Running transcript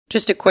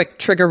Just a quick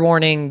trigger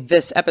warning.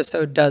 This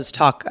episode does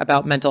talk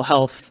about mental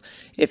health.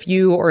 If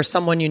you or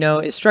someone you know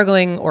is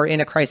struggling or in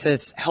a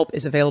crisis, help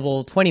is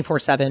available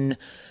 24/7.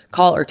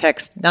 Call or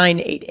text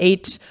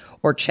 988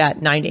 or chat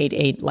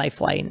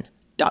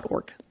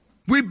 988lifeline.org.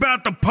 We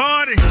about to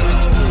party.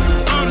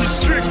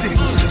 Unrestricted.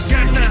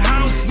 Got the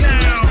house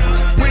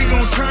now. We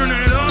gon' turn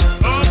it up,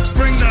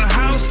 bring the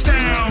house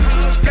down.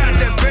 Got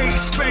that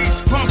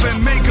bass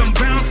pumping, make them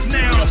bounce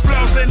now.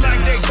 Flossing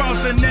like they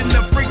bouncing and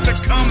the freaks are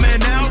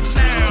coming out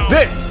now.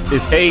 This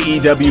is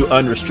AEW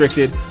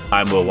Unrestricted.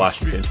 I'm Will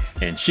Washington,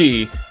 and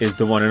she is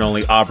the one and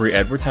only Aubrey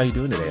Edwards. How you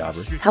doing today,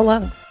 Aubrey?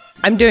 Hello.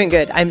 I'm doing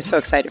good. I'm so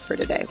excited for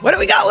today. What do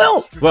we got,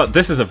 Will? Well,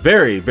 this is a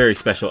very, very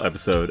special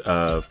episode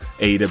of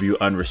AEW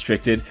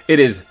Unrestricted. It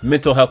is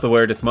Mental Health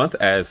Awareness Month,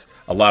 as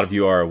a lot of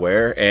you are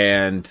aware,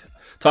 and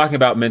talking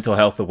about mental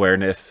health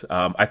awareness,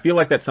 I feel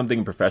like that's something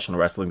in professional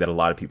wrestling that a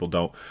lot of people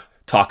don't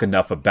talk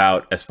enough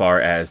about as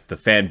far as the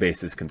fan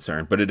base is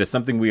concerned, but it is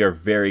something we are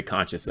very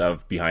conscious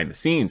of behind the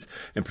scenes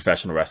in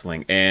professional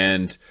wrestling.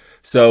 And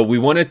so we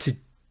wanted to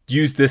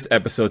use this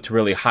episode to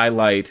really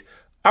highlight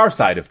our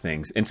side of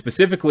things, and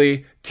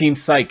specifically Team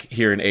Psych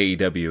here in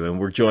AEW. And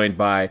we're joined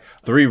by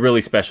three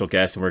really special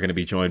guests, and we're going to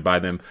be joined by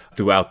them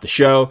throughout the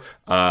show.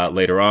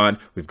 Later on,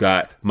 we've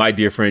got my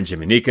dear friend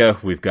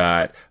Jimanekia, we've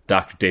got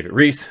Dr. David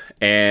Reiss,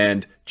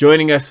 and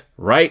joining us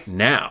right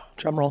now,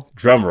 drum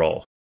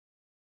roll.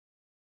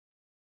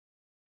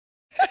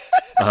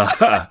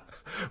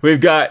 We've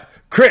got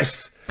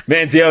Chris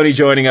Manzione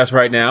joining us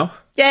right now.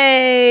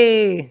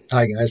 Yay!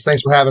 Hi, guys.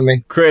 Thanks for having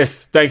me.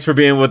 Chris, thanks for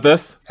being with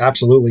us.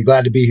 Absolutely.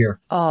 Glad to be here.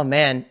 Oh,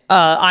 man.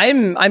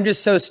 I'm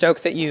just so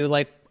stoked that you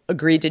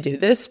agreed to do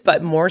this,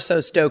 but more so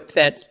stoked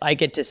that I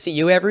get to see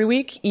you every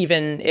week,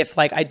 even if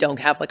I don't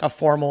have a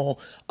formal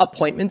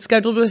appointment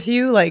scheduled with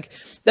you.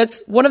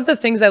 That's one of the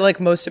things I like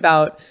most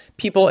about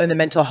people in the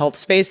mental health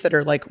space that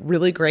are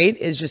really great,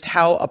 is just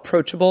how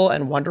approachable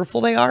and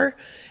wonderful they are.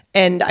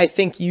 And I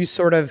think you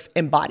sort of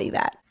embody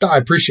that. I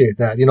appreciate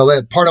that.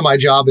 That part of my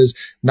job is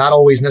not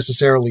always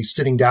necessarily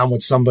sitting down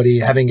with somebody,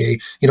 having a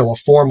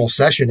formal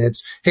session.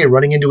 It's, hey,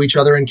 running into each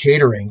other in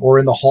catering or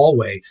in the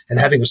hallway and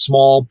having a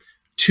small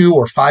 2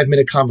 or 5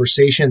 minute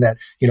conversation that,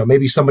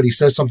 maybe somebody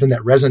says something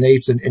that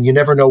resonates, and you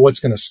never know what's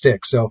going to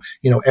stick. So,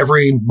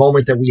 every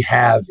moment that we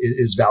have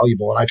is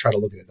valuable, and I try to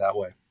look at it that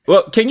way.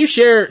 Well, can you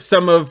share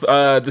some of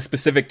the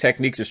specific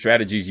techniques or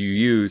strategies you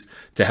use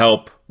to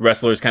help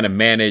wrestlers kind of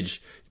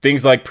manage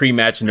things like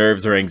pre-match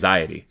nerves or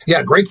anxiety?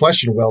 Yeah, great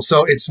question, Will.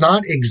 So it's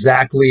not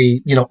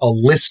exactly, a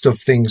list of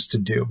things to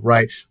do,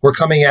 right? We're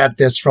coming at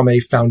this from a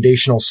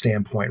foundational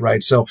standpoint,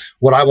 right? So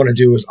what I want to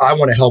do is I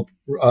want to help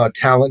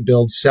talent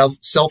build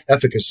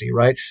self-efficacy,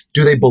 right?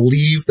 Do they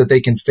believe that they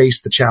can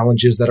face the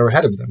challenges that are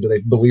ahead of them? Do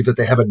they believe that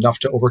they have enough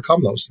to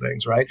overcome those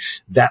things, right?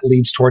 That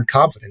leads toward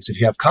confidence. If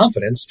you have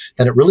confidence,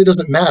 then it really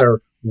doesn't matter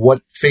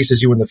what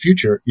faces you in the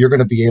future. You're going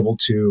to be able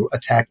to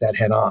attack that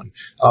head on.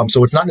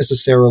 So it's not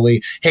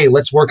necessarily, hey,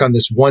 let's work on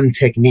this one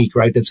technique,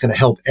 right, that's going to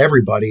help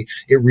everybody.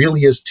 It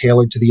really is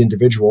tailored to the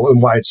individual,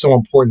 and why it's so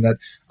important that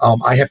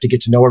I have to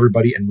get to know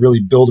everybody and really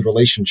build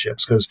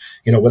relationships, because,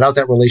 without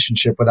that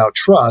relationship, without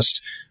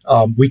trust,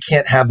 we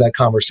can't have that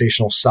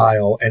conversational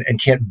style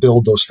and can't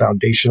build those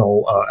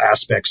foundational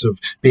aspects of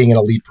being an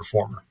elite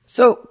performer.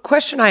 So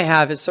question I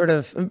have is sort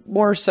of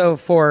more so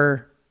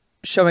for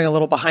showing a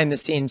little behind the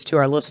scenes to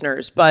our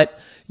listeners, but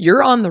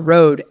you're on the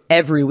road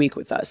every week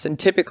with us, and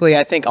typically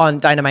I think on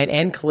Dynamite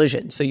and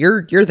Collision. So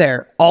you're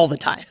there all the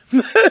time.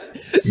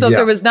 So yeah.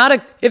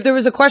 If there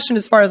was a question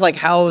as far as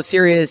how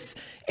serious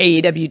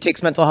AEW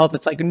takes mental health,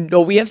 it's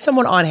no, we have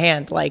someone on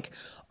hand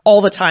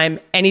all the time,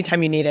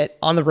 anytime you need it,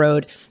 on the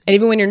road. And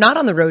even when you're not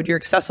on the road, you're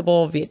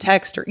accessible via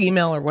text or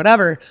email or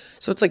whatever.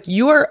 So it's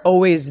you are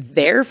always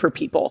there for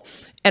people.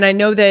 And I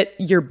know that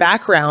your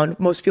background,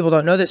 most people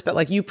don't know this,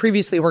 but you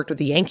previously worked with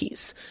the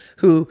Yankees,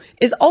 who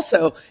is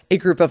also a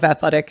group of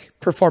athletic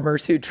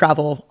performers who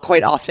travel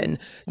quite often.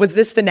 Was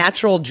this the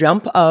natural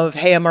jump of,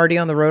 hey, I'm already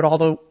on the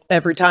road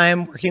every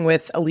time working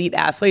with elite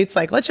athletes?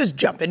 Let's just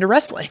jump into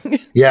wrestling.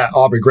 Yeah,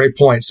 Aubrey, great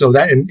point. So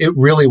it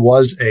really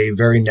was a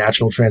very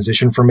natural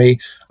transition for me.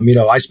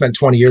 I spent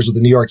 20 years with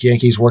the New York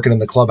Yankees working in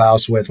the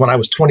clubhouse when I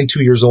was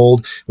 22 years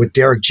old, with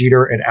Derek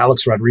Jeter and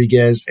Alex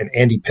Rodriguez and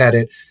Andy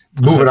Pettitte.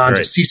 Moving on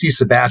to CC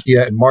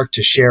Sabathia and Mark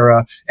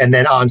Teixeira, and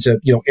then on to,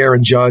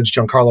 Aaron Judge,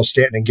 Giancarlo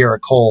Stanton, and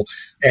Garrett Cole.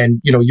 And,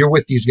 you're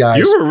with these guys.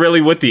 You were really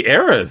with the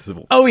eras.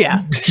 Oh,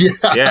 yeah.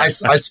 Yeah. I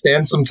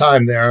spent some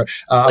time there.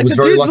 I was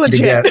very lucky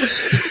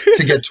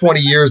to get 20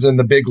 years in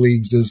the big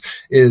leagues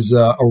is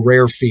a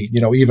rare feat,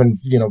 even,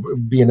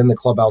 being in the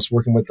clubhouse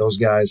working with those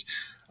guys.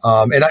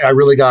 And I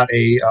really got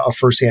a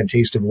firsthand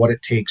taste of what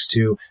it takes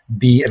to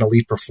be an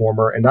elite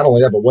performer. And not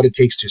only that, but what it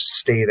takes to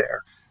stay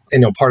there.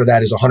 And part of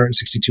that is a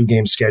 162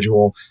 game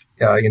schedule,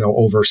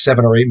 over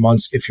 7 or 8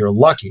 months, if you're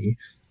lucky,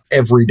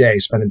 every day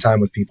spending time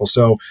with people.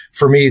 So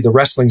for me, the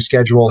wrestling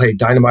schedule, hey,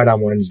 Dynamite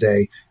on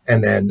Wednesday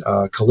and then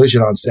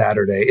Collision on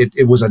Saturday,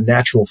 it was a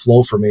natural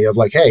flow for me of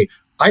hey,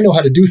 I know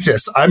how to do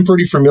this. I'm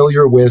pretty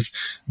familiar with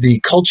the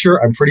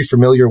culture. I'm pretty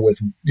familiar with,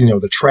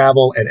 the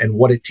travel and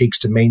what it takes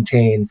to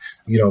maintain,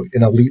 an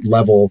elite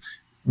level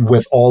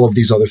with all of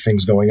these other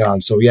things going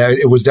on. So yeah,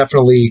 it was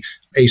definitely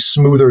a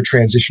smoother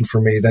transition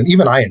for me than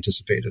even I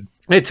anticipated.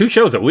 Hey, 2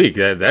 shows a week.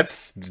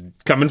 That's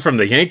coming from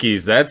the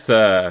Yankees. That's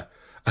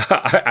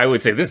I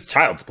would say this is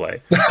child's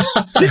play.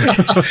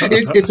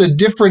 It's a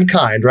different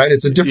kind, right?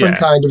 It's a different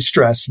kind of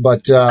stress,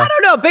 but I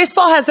don't know.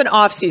 Baseball has an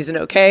off season,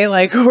 okay?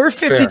 Like we're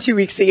 52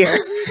 weeks a year.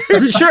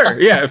 Sure,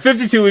 yeah,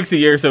 52 weeks a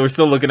year, so we're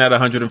still looking at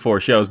 104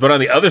 shows. But on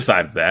the other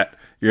side of that,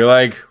 you're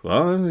like,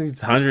 well,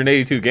 it's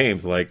 182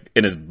 games, like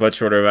in a much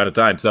shorter amount of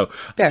time. So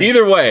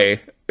either way,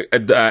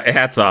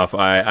 hats off.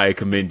 I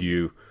commend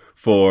you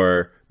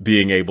for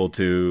being able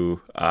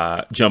to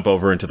jump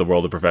over into the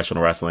world of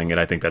professional wrestling, and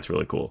I think that's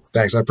really cool.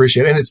 Thanks, I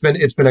appreciate it. And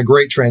it's been a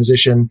great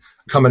transition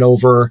coming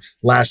over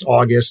last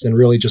August and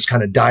really just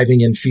kind of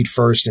diving in feet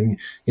first and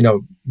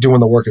doing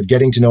the work of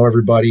getting to know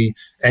everybody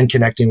and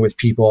connecting with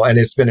people. And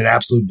it's been an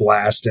absolute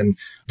blast. And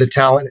the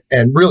talent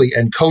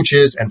and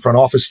coaches and front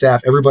office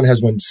staff, everyone has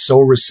been so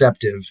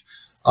receptive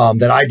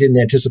that I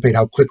didn't anticipate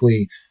how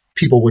quickly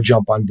people would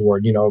jump on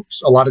board.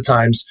 A lot of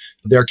times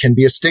there can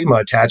be a stigma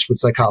attached with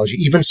psychology,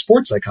 even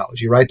sports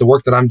psychology, right? The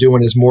work that I'm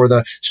doing is more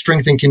the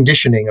strength and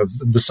conditioning of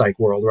the psych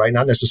world, right?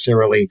 Not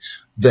necessarily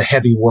the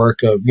heavy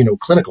work of,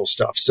 clinical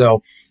stuff.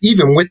 So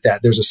even with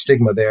that, there's a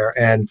stigma there.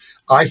 And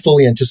I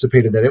fully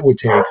anticipated that it would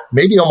take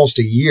maybe almost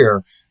a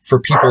year for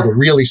people to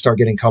really start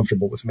getting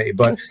comfortable with me,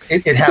 but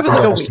it happened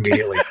almost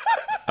immediately.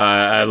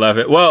 I love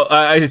it. Well,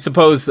 I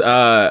suppose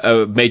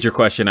a major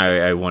question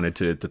I wanted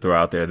to throw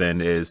out there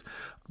then is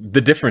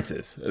the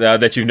differences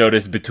that you've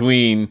noticed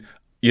between,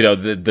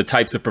 the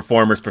types of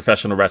performers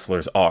professional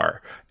wrestlers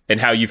are and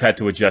how you've had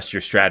to adjust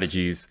your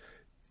strategies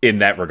in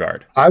that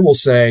regard. I will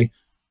say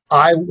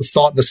I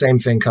thought the same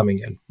thing coming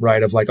in,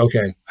 right? Of like,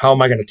 okay, how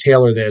am I going to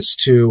tailor this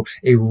to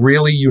a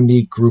really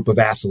unique group of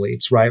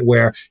athletes, right?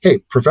 Where, hey,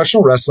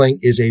 professional wrestling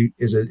is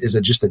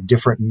just a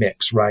different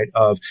mix, right?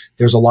 Of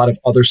there's a lot of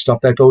other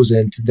stuff that goes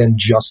into than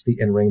just the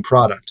in-ring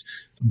product.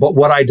 But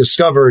what I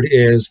discovered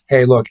is,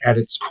 hey, look, at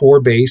its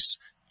core base,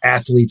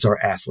 athletes are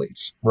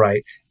athletes,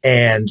 right?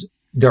 And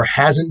there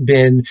hasn't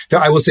been,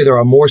 I will say there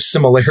are more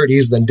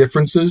similarities than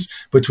differences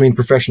between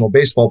professional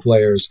baseball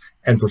players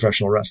and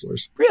professional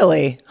wrestlers.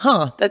 Really?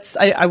 Huh.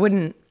 I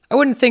wouldn't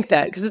think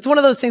that, because it's one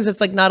of those things that's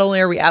like, not only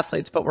are we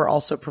athletes, but we're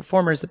also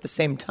performers at the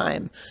same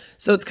time.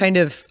 So it's kind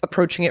of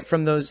approaching it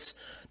from those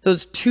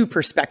two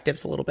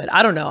perspectives a little bit.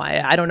 I don't know.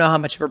 I don't know how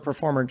much of a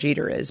performer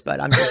Jeter is,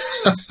 but I'm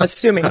just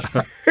assuming.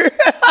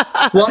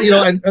 Well,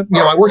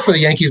 I worked for the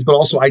Yankees, but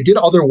also I did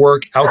other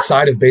work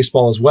outside of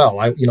baseball as well.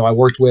 I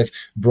worked with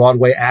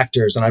Broadway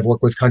actors and I've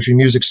worked with country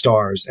music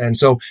stars. And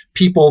so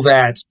people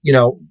that,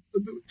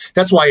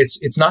 that's why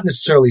it's not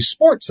necessarily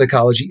sports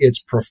psychology, it's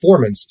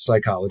performance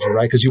psychology,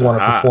 right? Because you want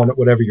to perform at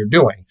whatever you're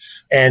doing.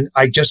 And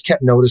I just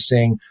kept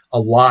noticing a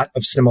lot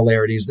of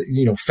similarities that,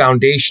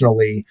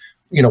 foundationally,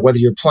 whether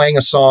you're playing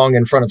a song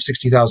in front of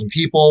 60,000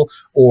 people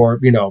or,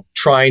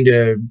 trying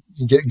to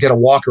get a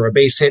walk or a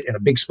base hit in a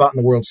big spot in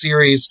the World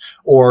Series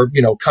or,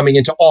 coming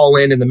into all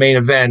in the main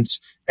event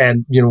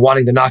and,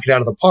 wanting to knock it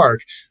out of the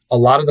park, a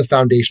lot of the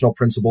foundational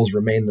principles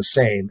remain the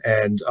same.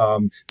 And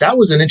that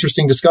was an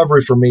interesting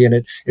discovery for me. And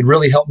it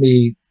really helped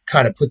me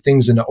kind of put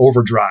things into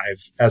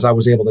overdrive as I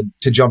was able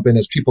to jump in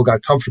as people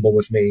got comfortable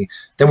with me.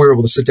 Then we were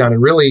able to sit down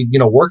and really,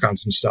 work on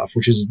some stuff,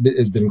 which has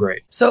been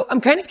great. So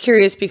I'm kind of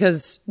curious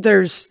because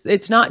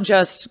it's not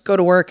just go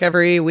to work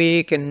every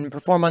week and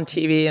perform on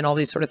TV and all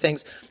these sort of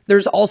things.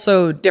 There's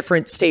also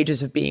different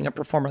stages of being a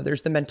performer.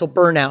 There's the mental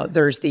burnout.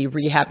 There's the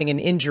rehabbing an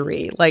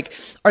injury. Like,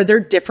 are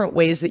there different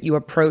ways that you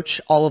approach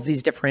all of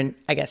these different,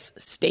 I guess,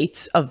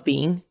 states of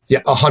being?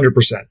 Yeah,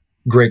 100%.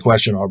 Great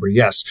question, Aubrey.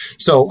 Yes.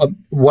 So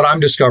what I'm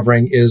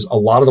discovering is a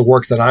lot of the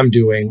work that I'm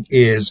doing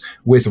is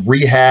with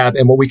rehab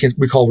and what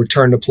we call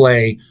return to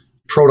play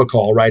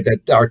protocol, right?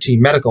 That our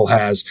team medical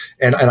has.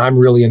 And I'm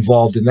really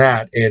involved in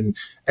that. And,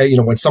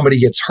 when somebody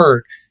gets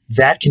hurt,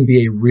 that can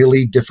be a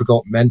really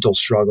difficult mental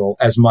struggle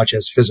as much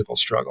as physical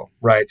struggle,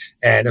 right?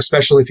 And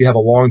especially if you have a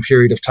long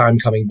period of time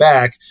coming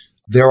back,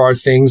 there are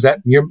things that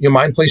your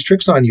mind plays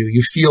tricks on you.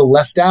 You feel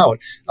left out.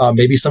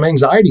 Maybe some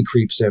anxiety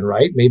creeps in,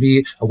 right?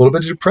 Maybe a little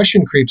bit of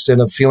depression creeps in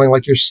of feeling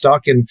like you're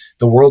stuck and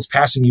the world's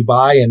passing you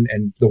by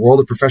and the world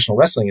of professional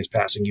wrestling is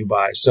passing you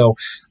by. So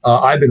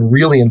I've been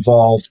really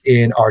involved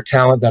in our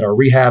talent that are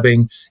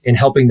rehabbing, in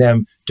helping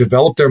them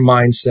develop their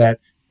mindset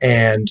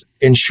and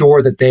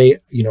ensure that they,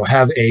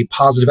 have a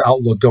positive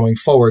outlook going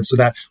forward so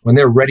that when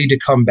they're ready to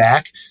come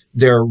back,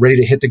 they're ready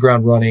to hit the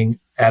ground running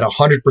at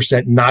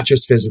 100%, not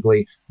just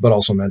physically, but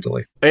also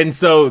mentally. And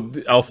so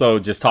also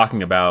just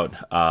talking about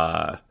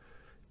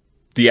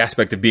the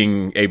aspect of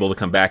being able to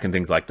come back and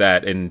things like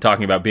that, and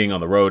talking about being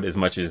on the road as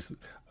much as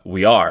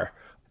we are,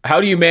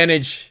 how do you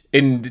manage,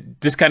 and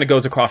this kind of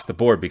goes across the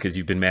board because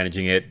you've been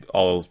managing it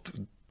all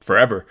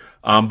forever,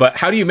 but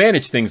how do you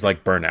manage things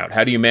like burnout?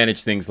 How do you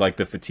manage things like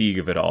the fatigue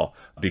of it all?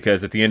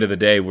 Because at the end of the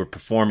day, we're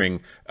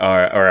performing, or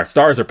our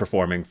stars are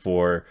performing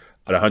for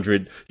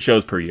 100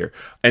 shows per year.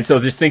 And so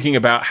just thinking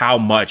about how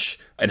much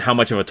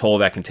of a toll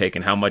that can take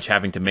and how much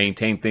having to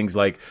maintain things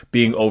like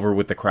being over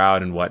with the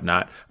crowd and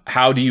whatnot,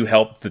 how do you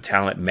help the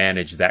talent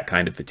manage that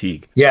kind of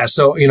fatigue? Yeah.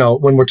 So,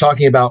 when we're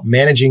talking about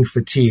managing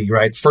fatigue,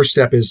 right, first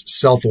step is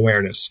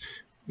self-awareness.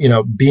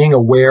 Being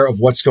aware of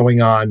what's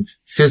going on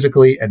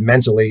physically and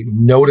mentally,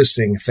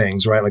 noticing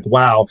things, right? Like,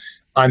 wow,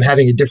 I'm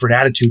having a different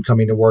attitude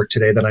coming to work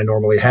today than I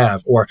normally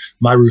have, or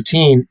my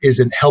routine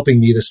isn't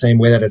helping me the same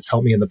way that it's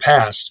helped me in the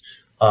past.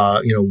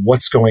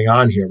 What's going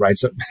on here, right?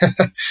 So,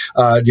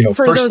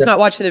 for those not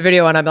watching the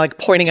video, and I'm like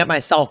pointing at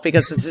myself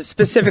because this is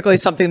specifically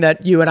something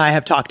that you and I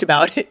have talked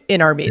about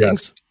in our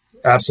meetings. Yes.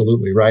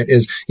 Absolutely. Right.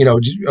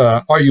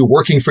 Are you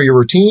working for your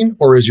routine,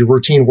 or is your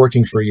routine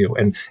working for you?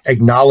 And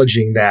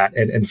acknowledging that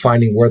and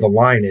finding where the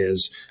line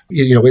is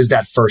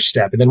that first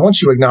step. And then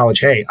once you acknowledge,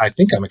 hey, I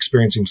think I'm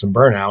experiencing some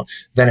burnout,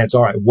 then it's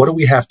all right. What do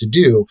we have to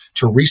do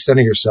to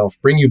recenter yourself,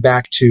 bring you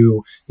back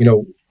to,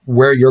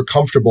 where you're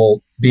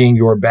comfortable being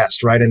your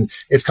best, right? And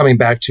it's coming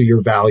back to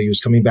your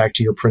values, coming back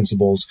to your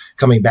principles,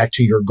 coming back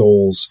to your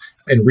goals,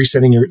 and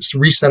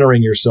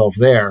recentering yourself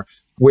there.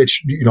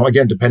 Which,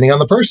 again, depending on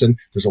the person,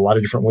 there's a lot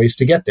of different ways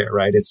to get there,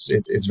 right? It's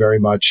very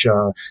much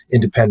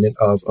independent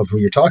of who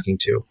you're talking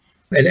to.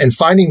 And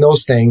finding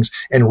those things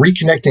and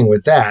reconnecting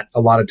with that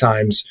a lot of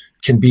times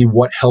can be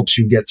what helps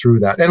you get through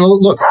that. And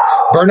look,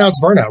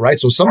 burnout's burnout, right?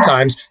 So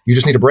sometimes you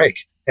just need a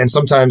break. And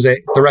sometimes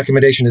the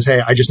recommendation is,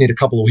 hey, I just need a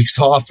couple of weeks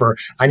off, or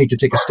I need to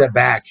take a step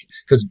back,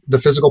 because the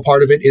physical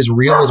part of it is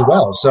real as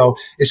well. So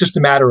it's just a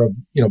matter of,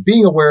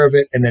 being aware of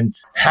it and then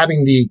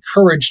having the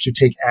courage to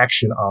take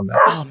action on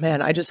that. Oh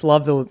man, I just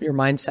love your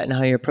mindset and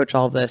how you approach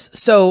all of this.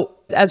 So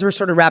as we're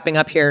sort of wrapping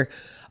up here,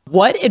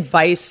 what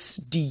advice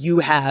do you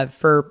have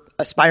for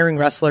aspiring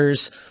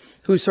wrestlers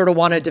who sort of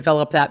want to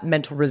develop that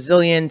mental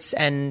resilience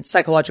and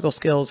psychological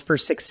skills for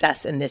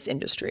success in this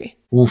industry?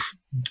 Oof,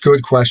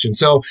 good question.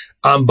 So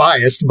I'm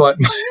biased, but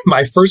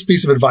my first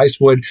piece of advice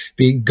would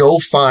be go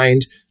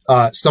find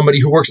somebody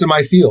who works in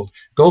my field.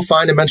 Go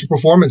find a mental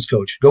performance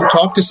coach. Go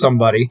talk to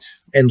somebody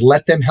and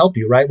let them help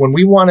you, right? When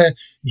we want to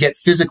get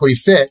physically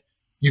fit,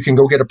 you can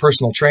go get a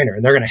personal trainer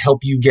and they're going to help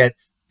you get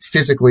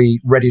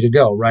physically ready to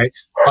go, right?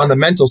 On the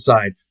mental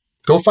side,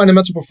 go find a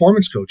mental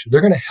performance coach.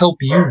 They're going to help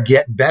you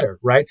get better,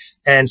 right?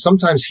 And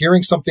sometimes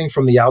hearing something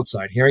from the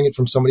outside, hearing it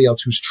from somebody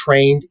else who's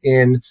trained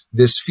in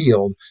this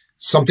field,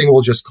 something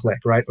will just click,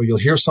 right? Or you'll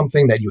hear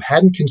something that you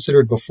hadn't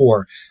considered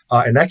before,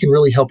 and that can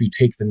really help you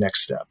take the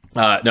next step.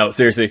 No,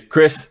 seriously.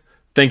 Chris,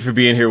 thank you for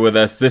being here with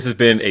us. This has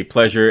been a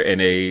pleasure and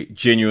a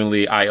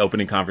genuinely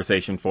eye-opening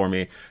conversation for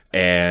me.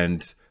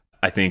 And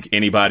I think I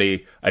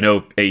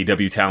know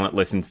AEW talent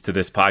listens to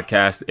this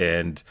podcast,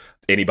 and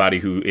anybody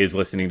who is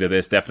listening to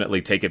this,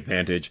 definitely take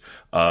advantage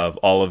of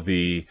all of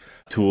the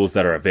tools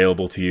that are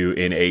available to you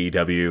in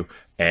AEW.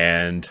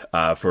 And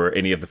for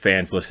any of the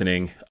fans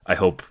listening, I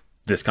hope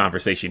this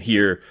conversation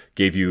here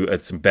gave you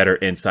some better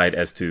insight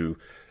as to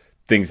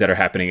things that are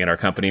happening in our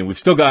company. And we've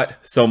still got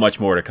so much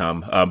more to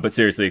come. But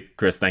seriously,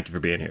 Chris, thank you for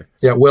being here.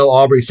 Yeah, Will,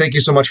 Aubrey, thank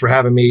you so much for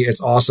having me. It's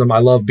awesome. I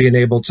love being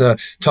able to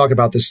talk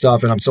about this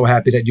stuff. And I'm so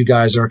happy that you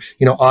guys are,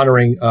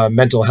 honoring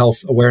Mental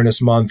Health Awareness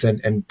Month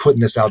and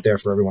putting this out there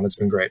for everyone. It's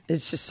been great.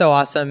 It's just so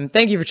awesome.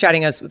 Thank you for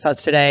chatting with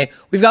us today.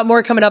 We've got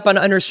more coming up on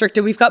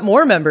Unrestricted. We've got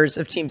more members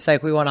of Team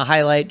Psych we want to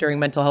highlight during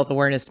Mental Health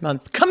Awareness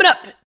Month coming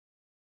up.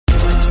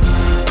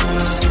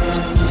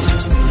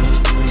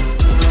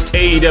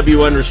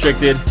 AEW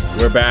Unrestricted,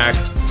 we're back.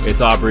 It's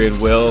Aubrey and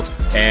Will,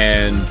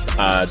 and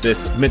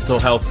this Mental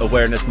Health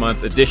Awareness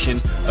Month edition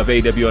of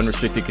AEW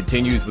Unrestricted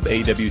continues with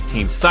AEW's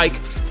Team Psych,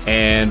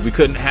 and we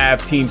couldn't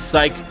have Team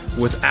Psych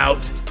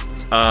without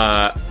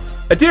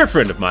a dear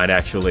friend of mine,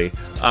 actually,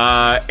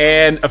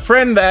 and a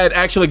friend that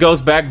actually goes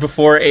back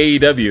before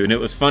AEW, and it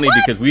was funny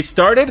because we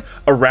started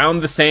around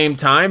the same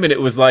time, and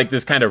it was like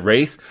this kind of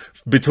race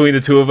between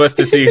the two of us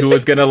to see who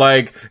was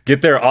gonna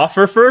get their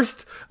offer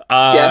first.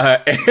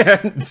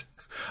 And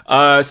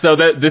so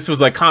this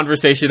was like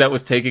conversation that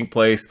was taking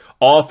place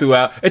all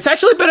throughout. It's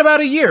actually been about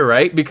a year,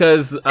 right?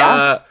 Because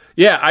I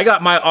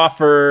got my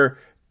offer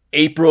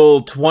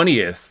April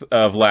 20th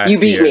of last year.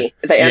 You beat me.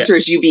 The answer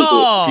is you beat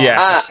me.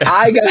 Yeah.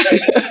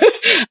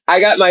 I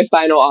got my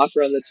final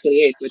offer on the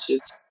 28th, which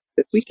is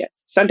this weekend,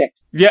 Sunday.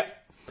 Yeah.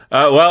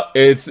 Well,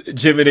 it's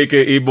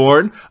Jimanekia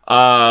Eborn.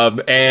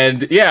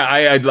 And yeah,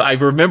 I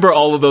remember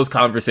all of those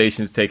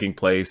conversations taking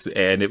place,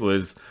 and it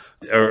was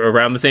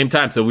around the same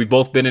time. So we've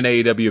both been in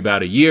AEW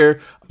about a year.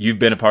 You've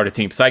been a part of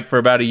Team Psych for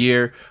about a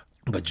year.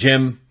 But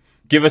Jim,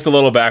 give us a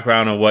little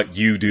background on what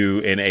you do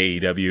in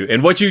AEW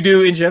and what you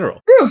do in general.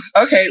 Whew,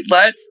 okay,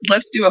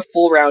 let's do a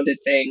full rounded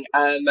thing.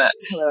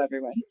 Hello,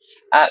 everyone.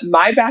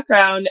 My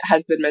background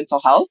has been mental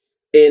health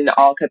in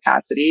all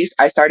capacities.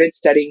 I started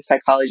studying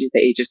psychology at the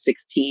age of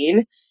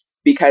 16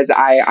 because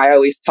I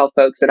always tell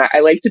folks, and I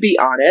like to be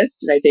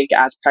honest, and I think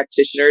as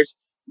practitioners,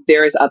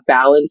 there is a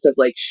balance of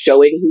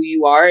showing who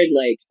you are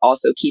and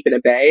also keeping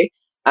at bay.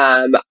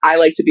 I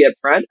like to be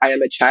upfront. I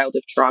am a child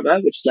of trauma,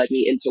 which led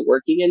me into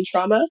working in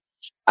trauma.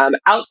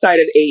 Outside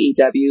of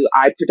AEW,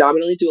 I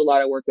predominantly do a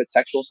lot of work with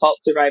sexual assault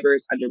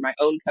survivors under my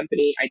own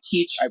company. I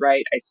teach, I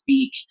write, I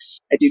speak,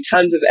 I do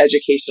tons of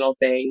educational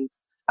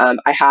things.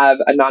 I have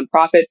a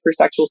nonprofit for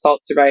sexual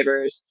assault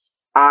survivors.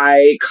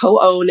 I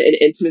co-own an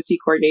intimacy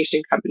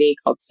coordination company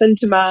called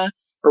Sentima,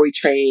 where we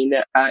train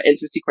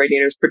intimacy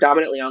coordinators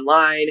predominantly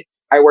online.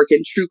 I work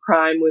in true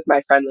crime with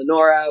my friend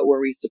Lenora,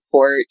 where we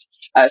support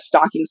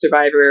stalking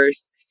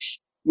survivors,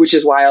 which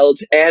is wild.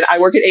 And I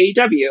work at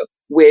AEW,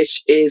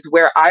 which is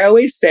where I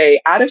always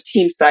say, out of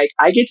Team Psych,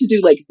 I get to do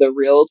like the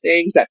real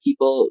things that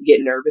people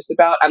get nervous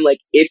about. I'm like,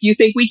 if you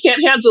think we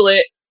can't handle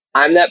it,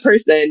 I'm that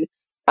person.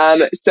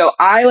 So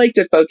I like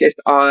to focus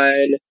on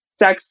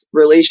sex,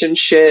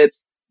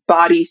 relationships,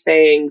 body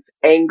things,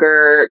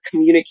 anger,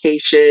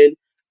 communication,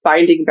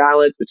 finding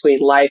balance between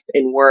life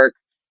and work,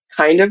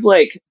 kind of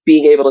like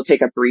being able to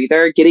take a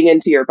breather, getting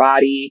into your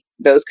body,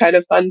 those kind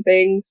of fun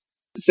things.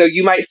 So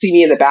you might see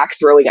me in the back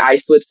throwing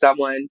ice with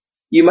someone.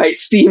 You might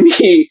see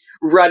me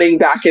running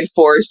back and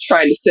forth,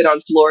 trying to sit on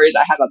floors.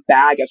 I have a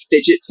bag of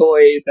fidget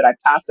toys that I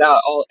pass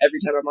out every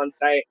time I'm on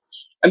site.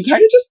 I'm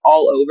kind of just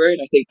all over, and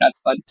I think that's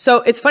fun.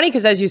 So it's funny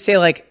because as you say,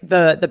 like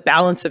the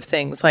balance of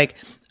things, like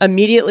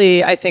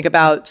immediately I think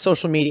about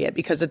social media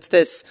because it's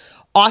this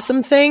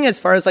awesome thing as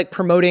far as like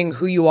promoting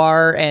who you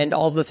are and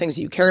all the things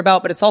that you care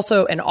about, but it's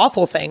also an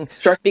awful thing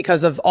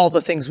because of all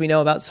the things we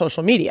know about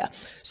social media.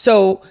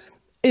 So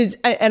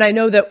and I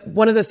know that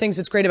one of the things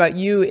that's great about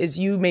you is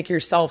you make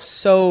yourself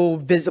so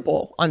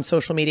visible on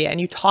social media and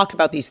you talk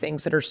about these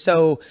things that are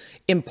so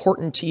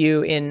important to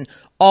you in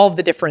all of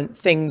the different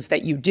things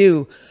that you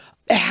do.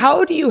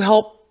 How do you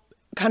help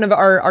kind of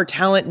our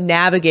talent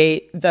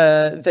navigate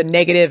the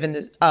negative and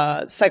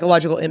the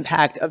psychological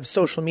impact of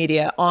social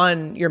media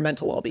on your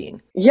mental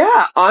well-being?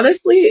 Yeah,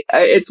 honestly,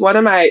 it's one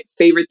of my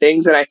favorite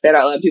things. And I said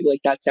out loud, people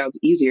like, that sounds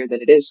easier than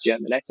it is,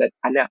 Jim. And I said,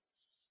 I know.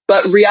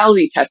 But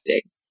reality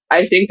testing.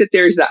 I think that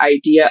there's the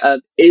idea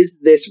of, is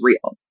this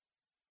real?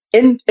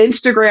 In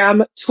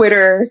Instagram,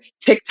 Twitter,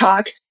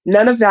 TikTok,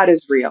 none of that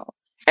is real.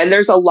 And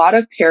there's a lot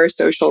of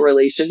parasocial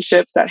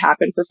relationships that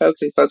happen for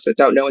folks and folks that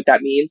don't know what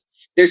that means.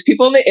 There's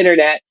people on the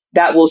internet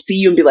that will see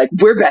you and be like,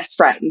 we're best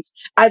friends.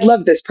 I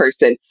love this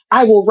person.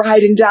 I will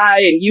ride and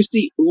die. And you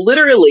see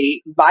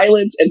literally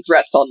violence and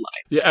threats online.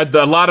 Yeah,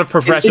 a lot of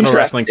professional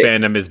wrestling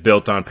fandom is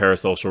built on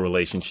parasocial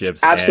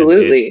relationships.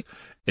 Absolutely.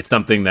 It's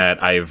something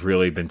that I've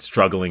really been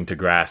struggling to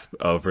grasp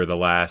over the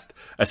last,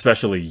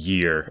 especially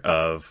year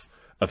of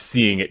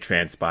seeing it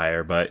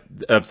transpire. But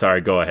I'm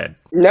sorry, go ahead.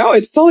 No,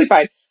 it's totally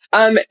fine.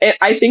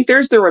 I think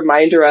there's the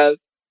reminder of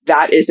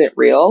that isn't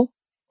real.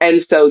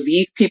 And so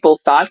these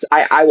people's thoughts,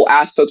 I will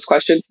ask folks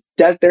questions.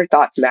 Does their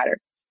thoughts matter?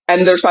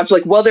 And the response is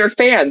like, well, they're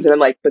fans. And I'm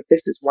like, but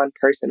this is one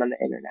person on the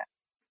internet.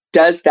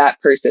 Does that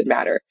person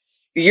matter?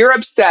 You're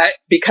upset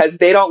because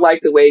they don't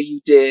like the way you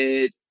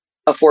did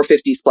a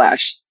 450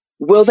 splash.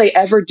 Will they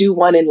ever do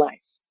one in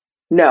life?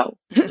 No.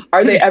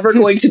 Are they ever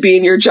going to be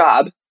in your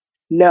job?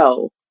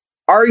 No.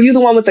 Are you the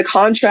one with the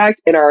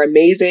contract and are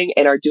amazing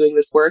and are doing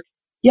this work?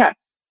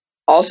 Yes.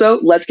 Also,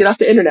 let's get off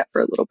the internet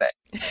for a little bit.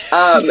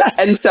 Yes.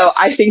 And so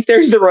I think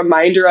there's the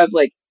reminder of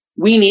like,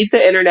 we need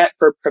the internet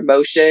for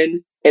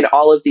promotion and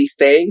all of these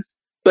things,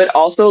 but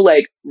also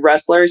like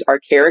wrestlers are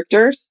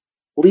characters.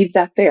 Leave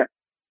that there.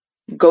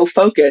 Go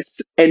focus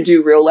and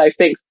do real life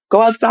things.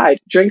 Go outside,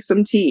 drink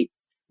some tea.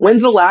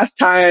 When's the last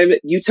time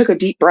you took a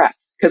deep breath?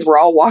 Because we're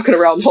all walking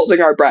around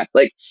holding our breath.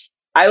 Like,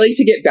 I like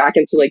to get back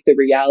into like the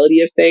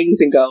reality of things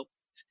and go,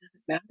 that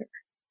doesn't matter.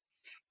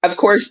 Of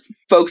course,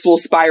 folks will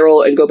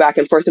spiral and go back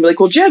and forth and be like,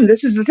 well, Jim,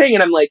 this is the thing.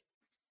 And I'm like,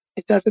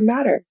 it doesn't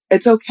matter.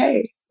 It's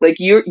okay. Like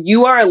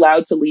you are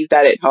allowed to leave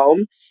that at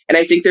home. And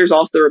I think there's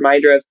also the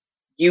reminder of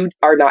you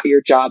are not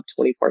your job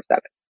 24/7.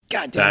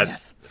 God damn,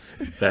 yes.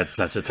 That's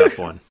such a tough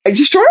one.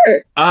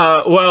 Sure.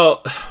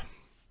 Well,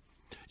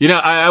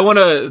 I want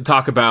to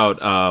talk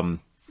about,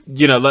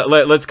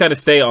 let's kind of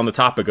stay on the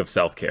topic of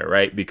self-care,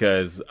 right?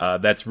 Because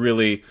that's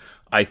really,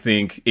 I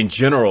think, in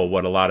general,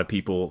 what a lot of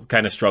people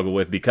kind of struggle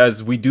with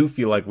because we do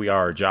feel like we are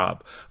our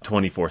job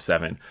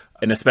 24/7.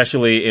 And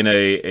especially in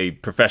a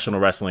professional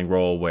wrestling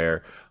role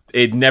where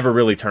it never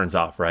really turns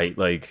off, right?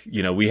 Like,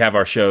 we have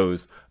our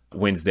shows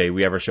Wednesday,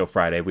 we have our show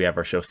Friday, we have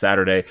our show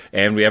Saturday,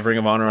 and we have Ring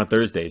of Honor on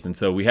Thursdays. And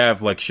so we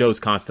have like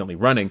shows constantly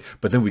running,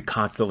 but then we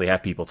constantly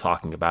have people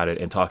talking about it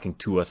and talking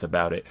to us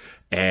about it.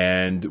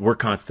 And we're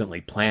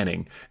constantly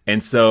planning.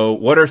 And so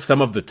what are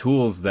some of the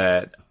tools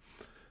that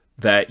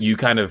you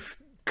kind of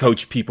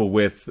coach people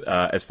with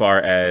as far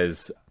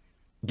as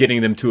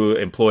getting them to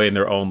employ in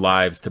their own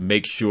lives to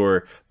make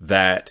sure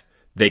that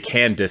they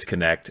can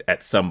disconnect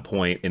at some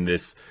point in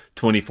this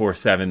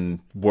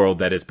 24/7 world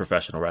that is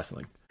professional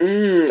wrestling?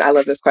 I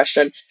love this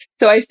question.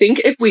 So I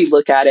think if we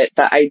look at it,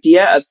 the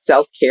idea of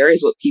self-care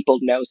is what people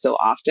know so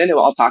often, and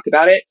I'll talk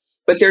about it,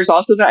 but there's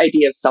also the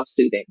idea of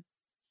self-soothing.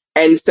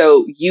 And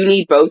so you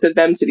need both of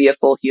them to be a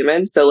full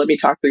human. So let me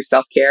talk through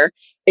self-care.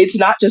 It's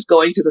not just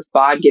going to the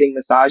spa and getting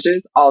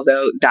massages,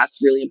 although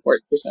that's really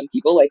important for some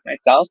people like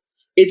myself.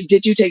 It's,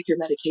 did you take your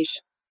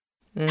medication?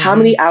 Mm-hmm. How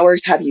many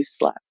hours have you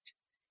slept?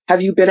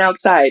 Have you been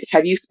outside?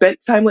 Have you spent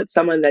time with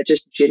someone that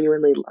just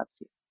genuinely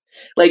loves you?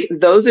 Like,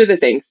 those are the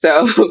things.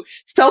 So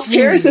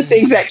self-care is the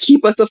things that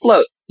keep us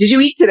afloat. Did you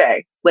eat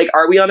today? Like,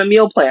 are we on a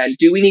meal plan?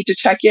 Do we need to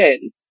check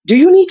in? Do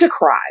you need to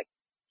cry?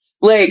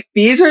 Like,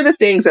 these are the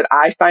things that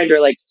I find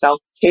are like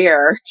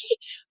self-care,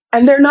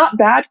 and they're not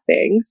bad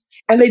things.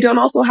 And they don't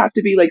also have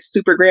to be like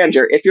super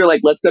grandeur. If you're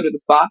like, let's go to the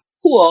spa,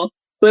 cool.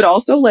 But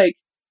also, like,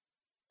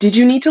 did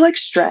you need to like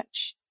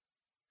stretch?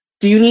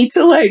 Do you need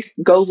to like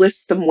go lift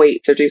some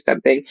weights or do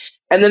something?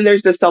 And then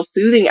there's the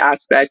self-soothing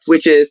aspect,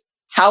 which is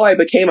how I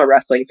became a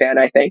wrestling fan,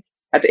 I think,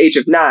 at the age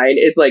of 9,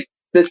 is like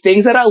the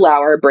things that allow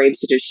our brains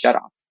to just shut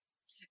off.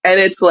 And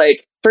it's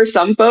like, for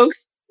some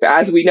folks,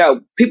 as we know,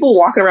 people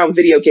walking around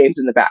video games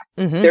in the back.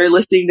 Mm-hmm. They're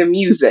listening to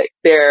music.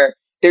 They're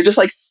just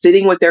like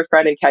sitting with their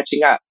friend and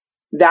catching up.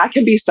 That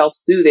can be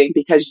self-soothing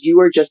because you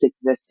are just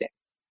existing.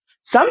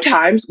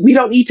 Sometimes we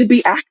don't need to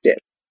be active.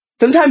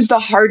 Sometimes the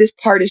hardest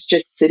part is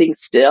just sitting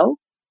still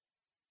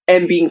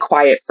and being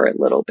quiet for a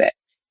little bit.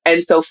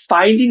 And so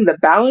finding the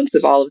balance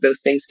of all of those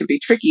things can be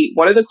tricky.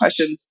 One of the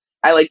questions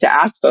I like to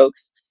ask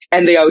folks,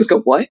 and they always go,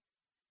 what?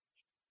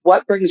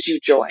 What brings you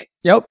joy?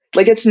 Yep.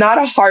 Like, it's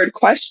not a hard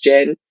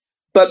question,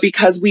 but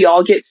because we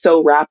all get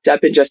so wrapped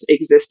up in just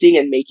existing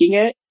and making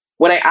it,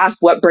 when I ask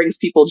what brings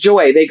people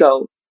joy, they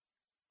go,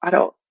 I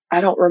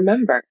don't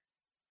remember,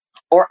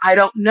 or I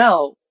don't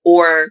know,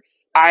 or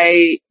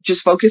I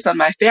just focus on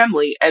my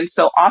family. And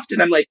so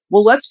often I'm like,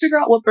 well, let's figure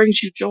out what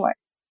brings you joy.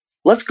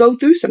 Let's go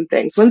through some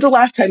things. When's the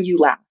last time you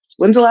laughed?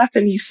 When's the last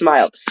time you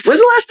smiled? When's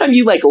the last time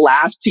you like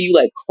laughed till you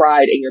like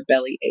cried and your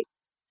belly ached?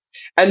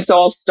 And so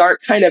I'll start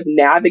kind of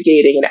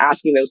navigating and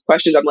asking those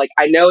questions. I'm like,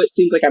 I know it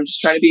seems like I'm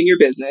just trying to be in your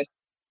business,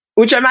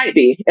 which I might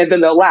be. And then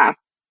they'll laugh.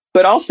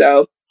 But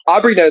also,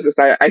 Aubrey knows this.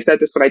 I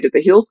said this when I did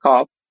the heels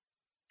call.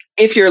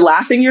 If you're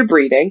laughing, you're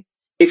breathing.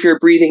 If you're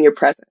breathing, you're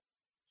present.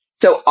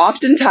 So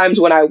oftentimes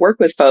when I work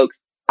with folks,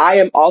 I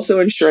am also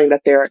ensuring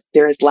that there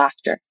is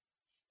laughter.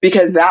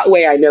 Because that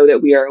way I know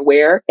that we are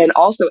aware. And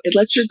also it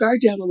lets your guard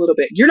down a little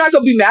bit. You're not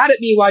going to be mad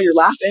at me while you're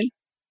laughing,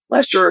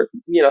 unless you're,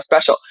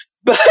 special.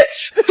 But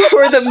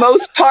for the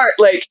most part,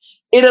 like,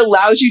 it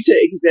allows you to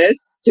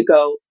exist, to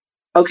go,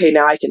 okay,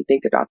 now I can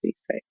think about these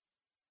things.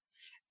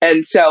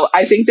 And so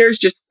I think there's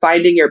just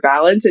finding your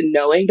balance and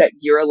knowing that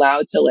you're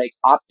allowed to like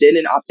opt in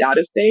and opt out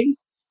of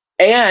things.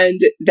 And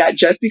that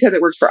just because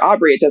it works for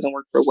Aubrey, it doesn't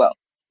work for Will.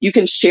 You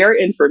can share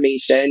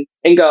information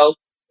and go,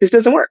 this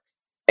doesn't work.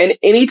 And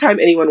anytime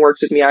anyone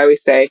works with me, I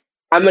always say,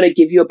 I'm going to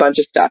give you a bunch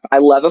of stuff. I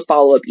love a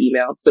follow-up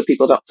email so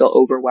people don't feel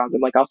overwhelmed.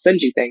 I'm like, I'll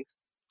send you things.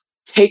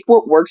 Take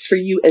what works for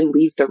you and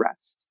leave the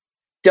rest.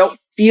 Don't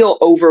feel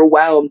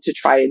overwhelmed to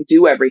try and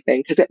do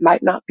everything because it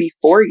might not be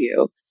for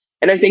you.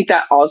 And I think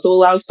that also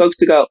allows folks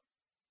to go,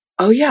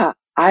 oh yeah,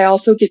 I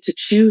also get to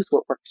choose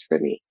what works for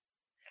me.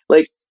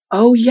 Like,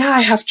 oh yeah,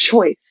 I have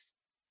choice.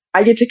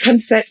 I get to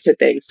consent to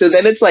things. So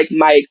then it's like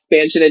my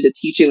expansion into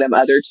teaching them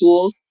other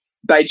tools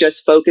by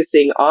just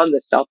focusing on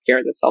the self-care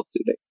and the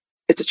self-soothing.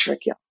 It's a trick,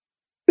 yeah.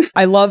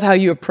 I love how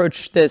you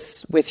approach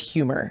this with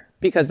humor,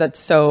 because that's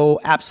so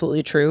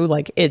absolutely true.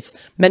 Like,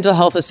 mental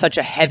health is such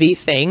a heavy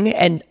thing.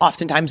 And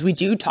oftentimes we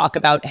do talk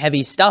about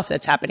heavy stuff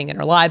that's happening in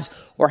our lives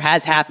or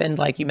has happened.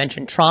 Like you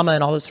mentioned, trauma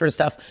and all this sort of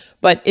stuff,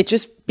 but it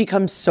just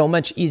becomes so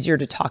much easier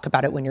to talk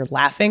about it when you're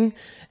laughing.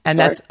 And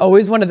that's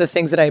always one of the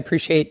things that I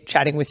appreciate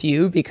chatting with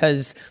you,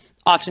 because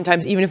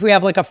oftentimes, even if we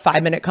have like a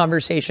 5-minute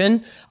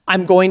conversation,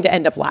 I'm going to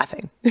end up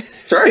laughing.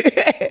 Sure.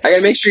 I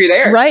gotta make sure you're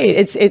there.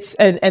 Right.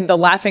 And the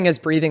laughing as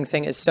breathing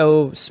thing is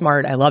so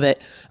smart. I love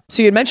it.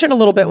 So you had mentioned a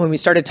little bit when we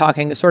started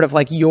talking, sort of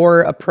like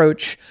your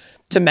approach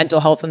to mental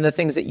health and the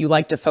things that you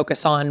like to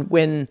focus on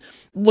when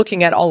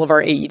looking at all of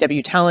our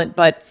AEW talent.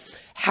 But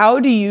how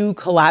do you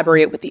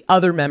collaborate with the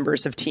other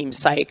members of Team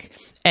Psych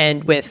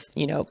and with,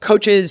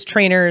 coaches,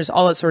 trainers,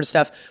 all that sort of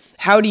stuff?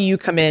 How do you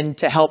come in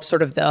to help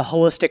sort of the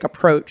holistic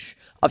approach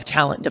of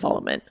talent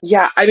development?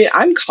 Yeah, I mean,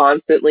 I'm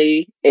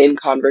constantly in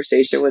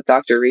conversation with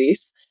Dr.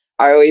 Reiss.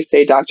 I always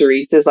say Dr.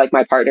 Reiss is like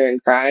my partner in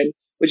crime,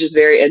 which is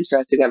very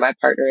interesting that my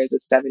partner is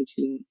a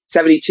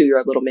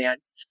 72-year-old little man,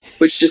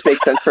 which just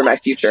makes sense for my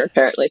future,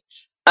 apparently.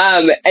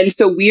 And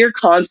so we are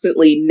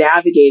constantly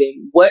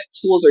navigating, what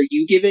tools are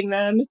you giving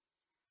them?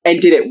 And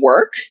did it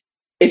work?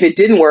 If it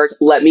didn't work,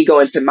 let me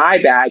go into my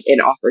bag and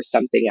offer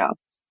something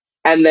else.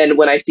 And then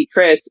when I see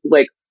Chris,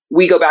 like,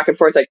 we go back and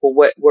forth, like, well,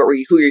 what were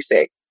you, who are you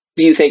saying?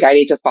 Do you think I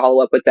need to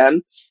follow up with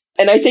them?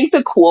 And I think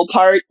the cool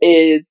part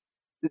is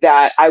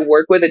that I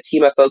work with a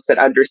team of folks that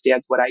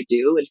understands what I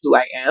do and who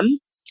I am,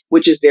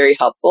 which is very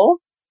helpful.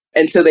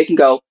 And so they can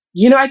go,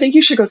 I think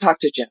you should go talk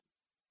to Jim.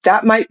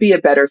 That might be a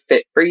better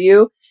fit for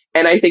you.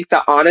 And I think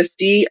the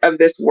honesty of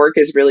this work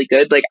is really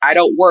good. Like, I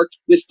don't work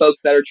with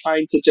folks that are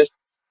trying to just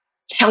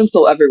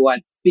counsel everyone,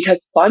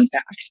 because fun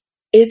fact,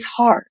 it's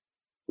hard.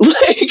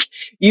 Like,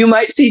 you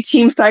might see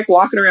Team Psych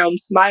walking around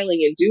smiling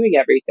and doing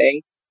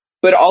everything,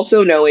 but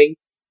also knowing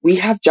we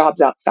have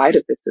jobs outside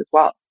of this as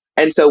well.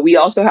 And so we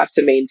also have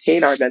to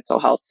maintain our mental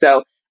health.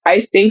 So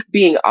I think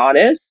being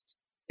honest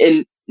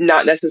in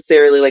not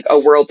necessarily like a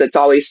world that's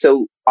always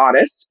so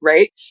honest,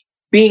 right?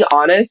 being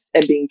honest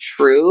and being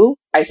true,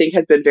 I think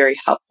has been very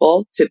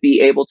helpful to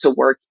be able to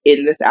work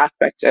in this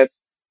aspect of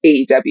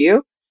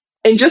AEW,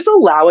 and just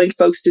allowing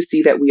folks to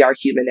see that we are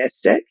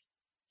humanistic,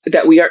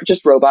 that we aren't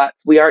just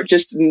robots. We aren't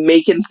just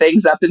making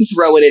things up and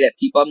throwing it at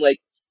people. I'm like,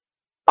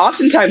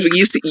 oftentimes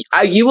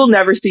you will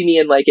never see me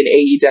in like an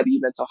AEW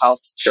mental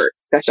health shirt.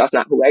 That's just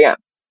not who I am.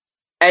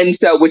 And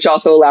so, which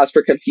also allows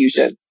for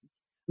confusion.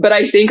 But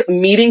I think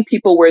meeting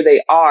people where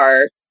they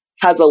are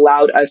has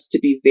allowed us to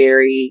be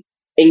very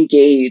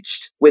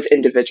engaged with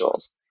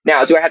individuals.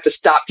 Now, do I have to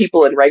stop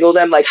people and wrangle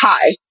them? Like,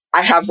 hi,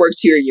 I have worked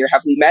here a year.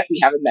 Have we met? We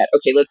haven't met.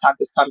 Okay, let's have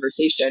this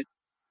conversation.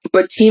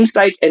 But Team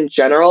Psych in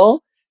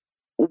general,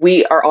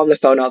 we are on the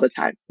phone all the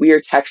time. We are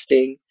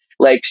texting.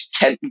 Like,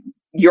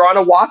 you're on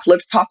a walk?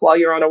 Let's talk while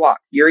you're on a walk.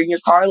 You're in your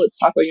car? Let's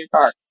talk while you're in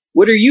your car.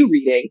 What are you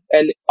reading?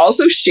 And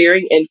also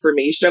sharing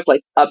information of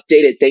like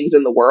updated things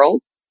in the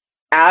world.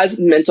 As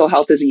mental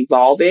health is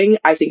evolving,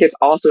 I think it's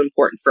also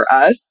important for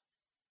us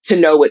to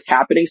know what's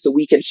happening so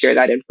we can share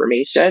that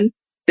information.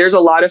 There's a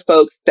lot of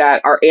folks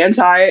that are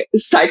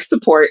anti-psych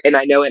support, and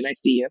I know it, and I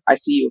see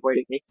you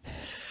avoiding me.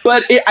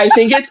 But I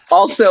think it's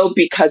also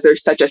because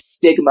there's such a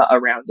stigma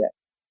around it,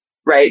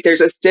 right?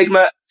 There's a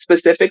stigma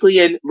specifically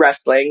in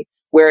wrestling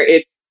where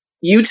if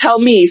you tell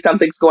me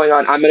something's going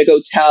on, I'm going to go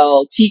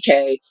tell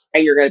TK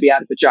and you're going to be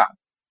out of a job.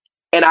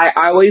 And I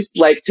always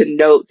like to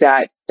note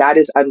that that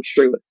is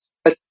untrue,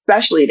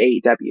 especially in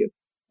AEW.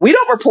 We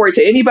don't report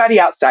to anybody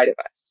outside of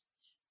us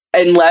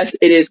unless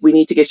it is we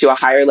need to get you a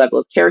higher level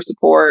of care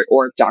support,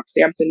 or if Doc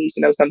Sampson needs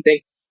to know something.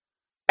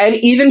 And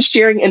even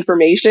sharing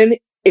information,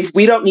 if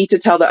we don't need to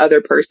tell the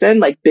other person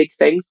like big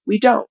things, we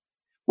don't.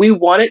 We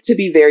want it to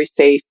be very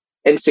safe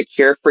and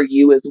secure for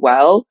you as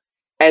well.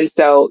 And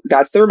so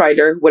that's the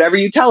reminder. Whatever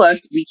you tell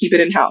us, we keep it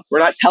in-house. We're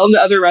not telling the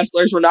other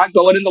wrestlers. We're not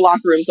going in the locker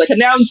rooms like,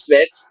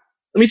 announcement.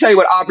 Let me tell you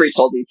what Aubrey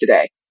told me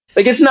today.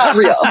 Like, it's not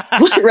real,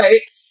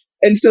 right?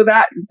 And so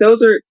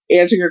those are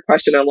answering your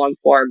question in long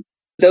form.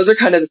 Those are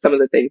kind of some of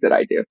the things that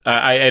I do.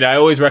 I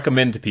always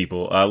recommend to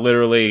people,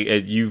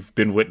 literally, you've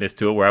been witness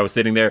to it, where I was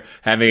sitting there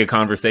having a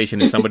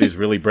conversation and somebody's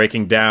really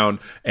breaking down,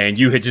 and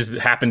you had just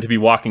happened to be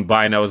walking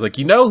by, and I was like,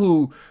 you know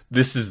who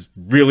this is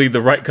really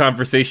the right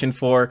conversation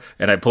for?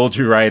 And I pulled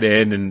you right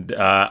in, and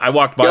I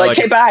walked by. You're like,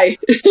 hey, bye.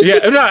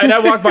 Yeah, no, and I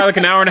walked by like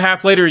an hour and a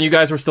half later, and you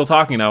guys were still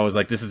talking, and I was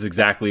like, this is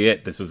exactly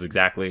it. This was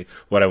exactly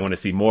what I want to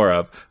see more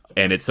of.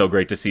 And it's so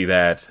great to see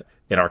that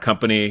in our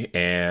company,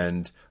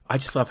 and I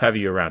just love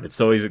having you around.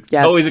 It's always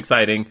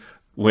exciting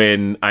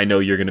when I know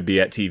you're going to be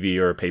at TV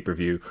or a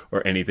pay-per-view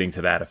or anything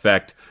to that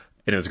effect.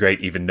 And it was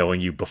great even knowing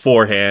you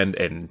beforehand.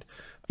 And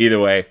either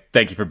way,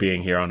 thank you for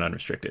being here on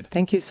Unrestricted.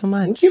 Thank you so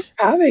much. Thank you for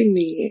having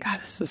me. God,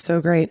 this was so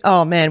great.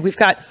 Oh, man, we've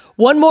got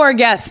one more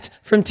guest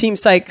from Team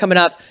Psych coming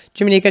up.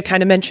 Jimanekia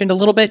kind of mentioned a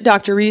little bit,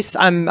 Dr. Reiss.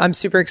 I'm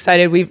super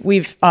excited.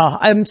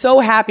 I'm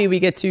so happy we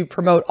get to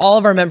promote all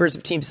of our members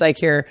of Team Psych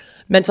here.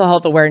 Mental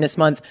Health Awareness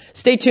Month.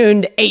 Stay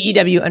tuned.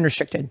 AEW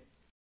Unrestricted.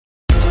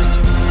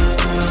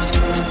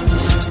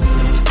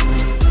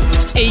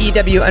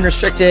 AEW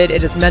Unrestricted.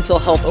 It is Mental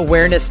Health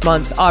Awareness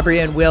Month. Aubrey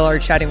and Will are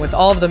chatting with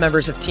all of the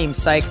members of Team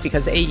Psych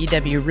because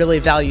AEW really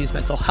values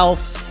mental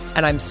health.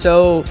 And I'm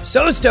so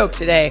stoked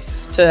today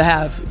to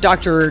have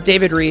Dr.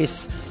 David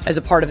Reiss as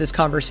a part of this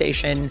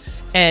conversation.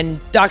 And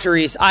Dr.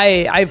 Reiss,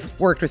 I've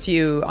worked with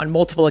you on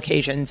multiple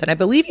occasions, and I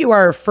believe you are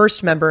our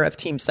first member of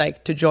Team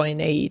Psych to join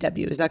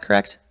AEW. Is that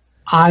correct?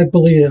 I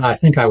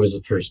think I was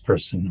the first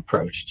person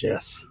approached,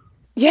 yes.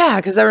 Yeah,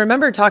 because I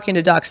remember talking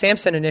to Doc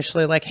Sampson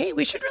initially, like, hey,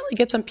 we should really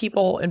get some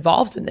people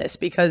involved in this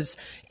because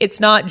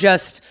it's not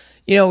just,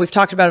 we've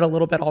talked about it a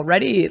little bit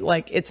already,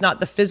 like it's not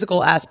the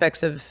physical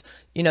aspects of,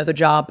 the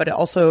job, but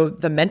also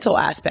the mental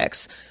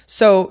aspects.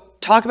 So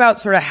talk about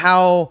sort of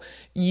how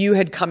you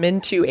had come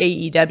into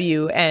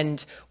AEW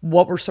and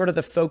what were sort of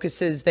the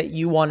focuses that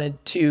you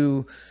wanted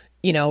to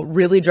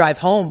really drive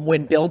home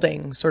when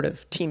building sort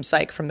of Team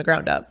Psych from the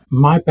ground up.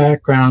 My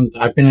background,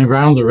 I've been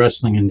around the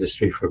wrestling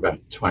industry for about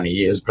 20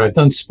 years, but I've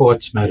done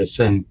sports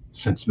medicine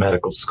since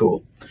medical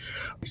school.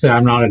 So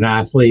I'm not an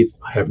athlete.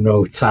 I have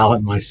no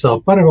talent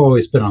myself, but I've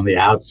always been on the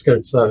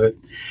outskirts of it.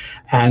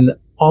 And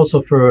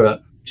also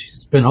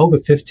it's been over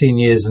 15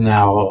 years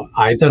now.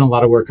 I've done a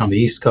lot of work on the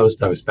East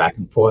Coast. I was back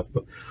and forth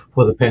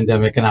before the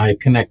pandemic, and I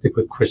connected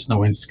with Chris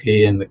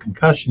Nowinski and the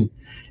Concussion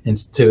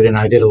Institute, and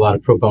I did a lot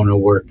of pro bono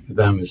work for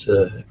them as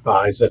an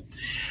advisor.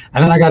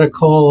 And then I got a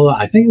call,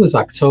 I think it was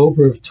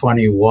October of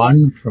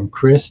 21, from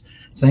Chris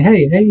saying,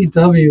 hey,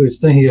 AEW is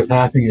thinking of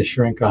having a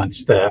shrink on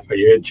staff. Are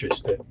you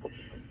interested?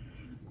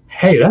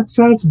 Hey, that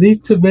sounds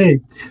neat to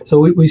me. So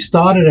we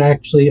started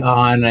actually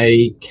on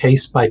a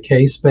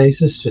case-by-case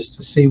basis just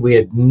to see. We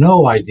had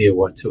no idea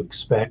what to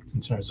expect in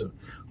terms of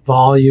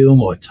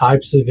volume or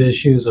types of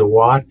issues or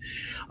what.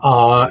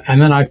 And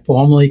then I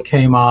formally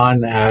came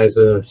on as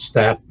a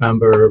staff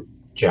member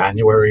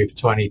January of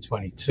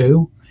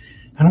 2022,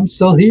 and I'm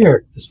still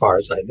here as far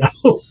as I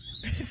know.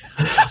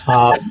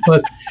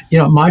 But,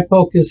 my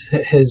focus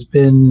has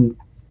been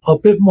a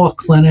bit more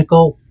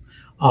clinical.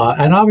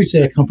 And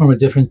obviously I come from a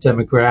different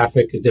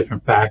demographic, a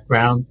different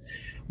background.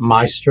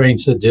 My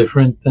strengths are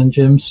different than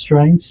Jim's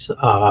strengths,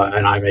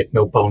 and I make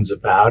no bones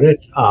about it.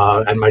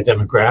 And my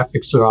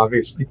demographics are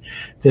obviously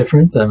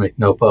different. I make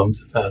no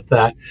bones about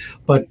that.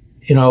 But,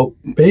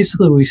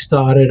 basically we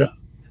started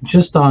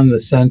just on the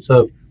sense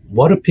of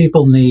what do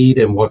people need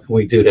and what can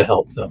we do to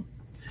help them?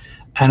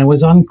 And it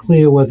was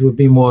unclear whether it would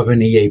be more of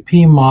an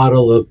EAP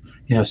model of,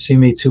 see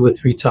me 2 or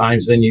 3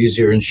 times, then use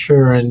your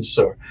insurance,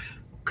 or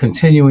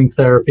continuing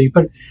therapy.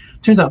 But it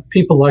turned out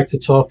people like to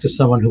talk to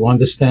someone who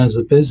understands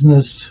the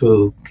business,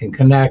 who can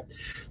connect.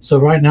 So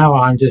right now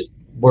I'm just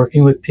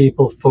working with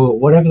people for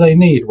whatever they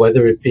need,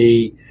 whether it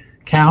be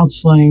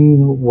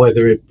counseling,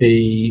 whether it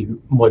be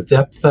more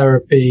depth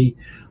therapy,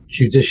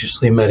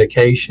 judiciously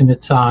medication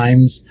at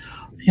times.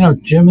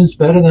 Jim is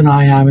better than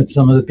I am at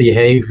some of the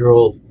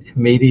behavioral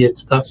immediate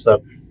stuff,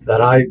 so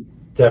that I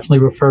definitely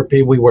refer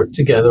people. We work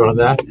together on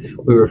that.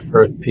 We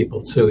refer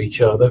people to each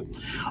other.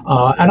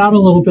 And I'm a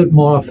little bit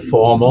more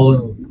formal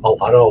and a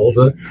lot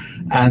older.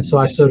 And so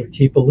I sort of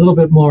keep a little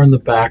bit more in the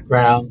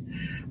background.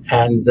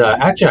 And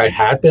actually, I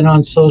had been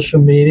on social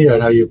media. I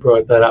know you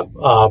brought that up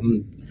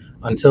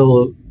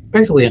until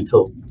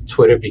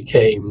Twitter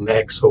became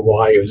X or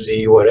Y or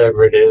Z,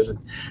 whatever it is. And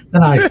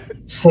then I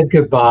said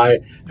goodbye.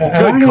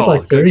 Good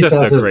call. Just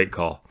a great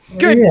call.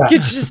 Good. Yeah.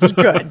 Just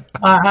good.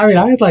 I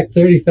had like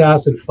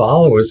 30,000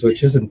 followers,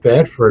 which isn't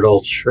bad for an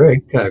old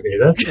shrink.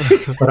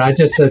 But I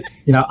just said,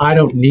 I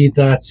don't need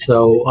that.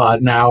 So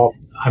now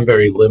I'm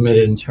very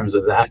limited in terms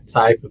of that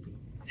type of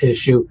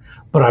issue.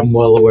 But I'm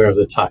well aware of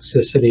the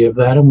toxicity of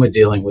that, and we're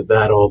dealing with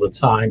that all the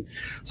time.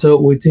 So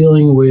we're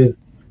dealing with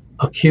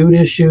acute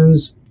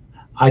issues.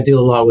 I deal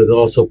a lot with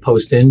also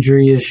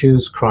post-injury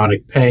issues,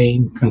 chronic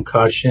pain,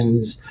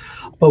 concussions.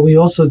 But we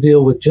also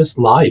deal with just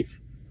life,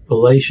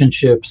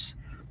 relationships,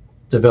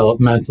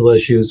 developmental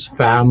issues,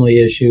 family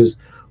issues,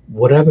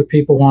 whatever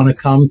people want to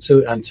come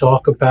to and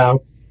talk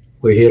about,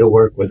 we're here to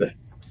work with it.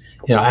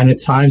 And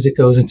at times it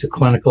goes into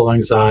clinical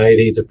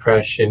anxiety,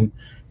 depression,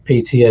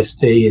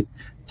 PTSD.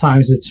 At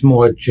times it's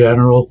more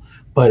general,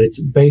 but it's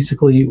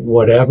basically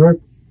whatever.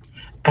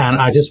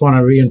 And I just want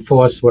to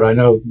reinforce what I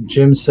know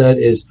Jim said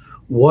is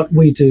what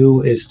we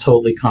do is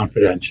totally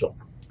confidential.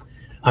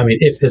 I mean,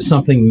 if there's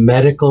something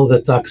medical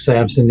that Doc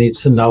Sampson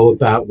needs to know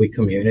about, we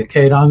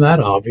communicate on that,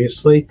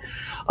 obviously.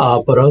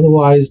 But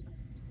otherwise,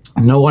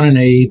 no one in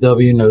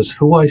AEW knows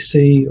who I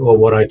see or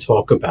what I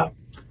talk about.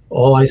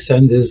 All I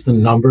send is the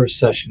number of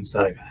sessions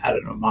that I've had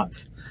in a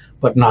month,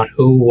 but not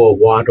who or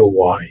what or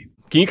why.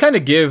 Can you kind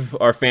of give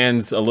our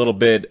fans a little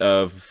bit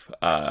of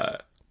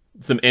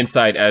some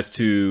insight as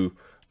to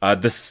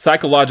the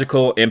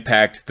psychological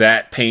impact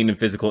that pain and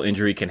physical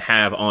injury can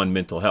have on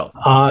mental health?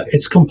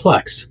 It's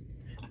complex.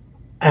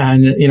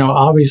 And,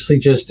 obviously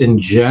just in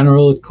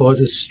general, it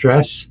causes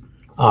stress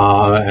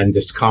and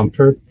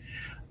discomfort.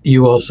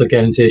 You also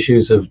get into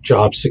issues of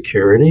job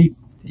security.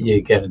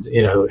 You get,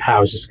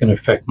 how is this going to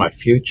affect my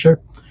future?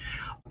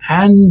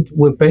 And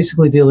we're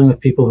basically dealing with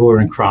people who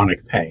are in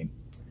chronic pain.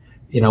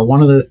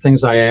 One of the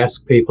things I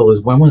ask people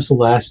is, when was the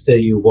last day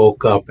you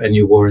woke up and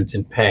you weren't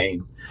in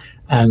pain?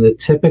 And the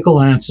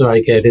typical answer I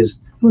get is,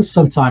 it was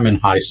sometime in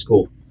high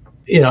school.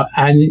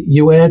 And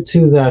you add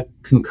to that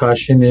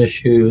concussion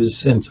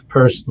issues,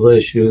 interpersonal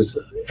issues,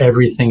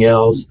 everything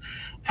else,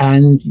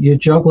 and you're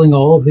juggling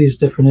all of these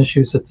different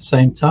issues at the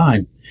same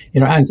time.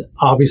 And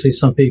obviously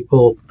some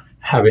people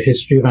have a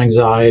history of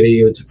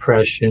anxiety or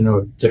depression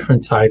or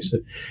different types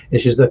of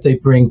issues that they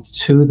bring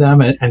to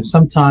them. And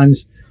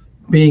sometimes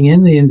being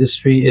in the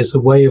industry is a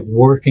way of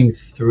working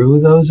through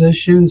those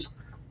issues,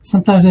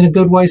 sometimes in a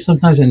good way,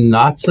 sometimes in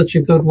not such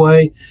a good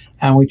way.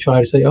 And we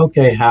try to say,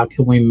 okay, how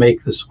can we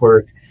make this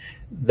work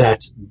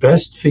that's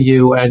best for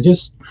you? And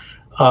just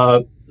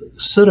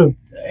sort of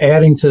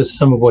adding to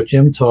some of what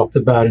Jim talked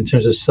about in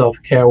terms of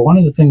self-care, one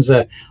of the things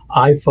that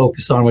I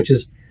focus on, which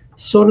is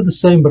sort of the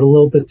same but a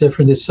little bit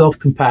different, is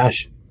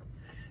self-compassion,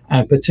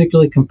 and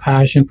particularly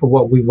compassion for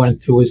what we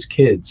went through as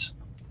kids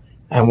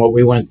and what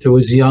we went through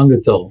as young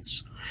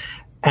adults.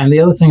 And the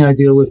other thing I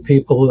deal with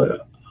people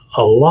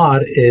a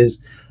lot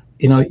is,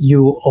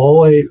 you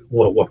always,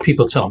 what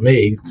people tell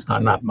me, it's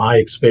not my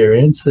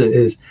experience,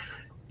 is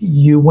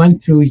you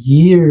went through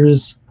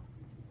years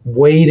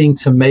waiting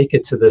to make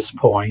it to this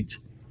point,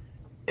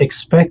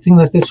 expecting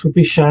that this would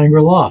be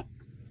Shangri-La.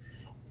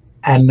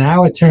 And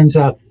now it turns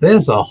out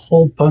there's a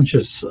whole bunch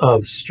of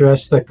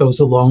stress that goes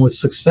along with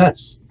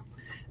success.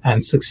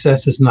 And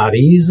success is not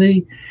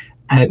easy,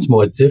 and it's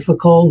more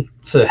difficult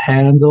to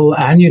handle,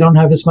 and you don't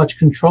have as much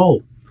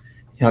control.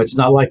 It's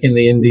not like in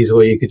the indies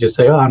where you could just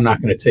say, oh, I'm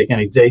not going to take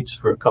any dates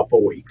for a couple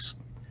of weeks.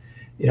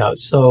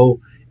 So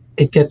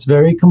it gets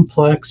very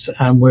complex,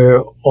 and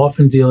we're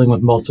often dealing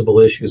with multiple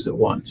issues at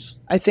once.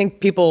 I think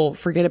people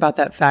forget about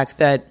that fact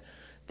that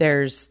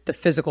there's the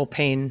physical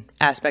pain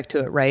aspect to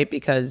it, right?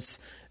 Because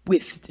we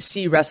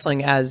see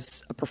wrestling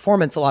as a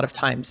performance a lot of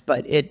times,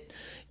 but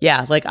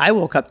like I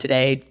woke up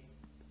today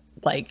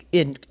like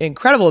in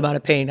incredible amount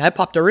of pain. I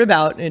popped a rib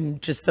out in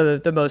just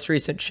the most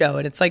recent show.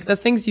 And it's like the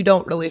things you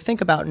don't really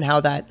think about and how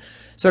that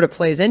sort of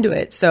plays into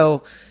it.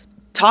 So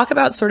Talk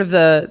about sort of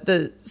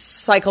the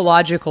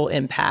psychological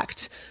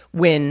impact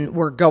when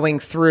we're going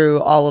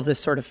through all of this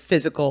sort of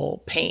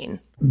physical pain.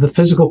 The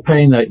physical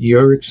pain that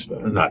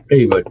not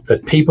me, but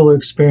that people are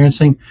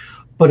experiencing,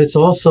 but it's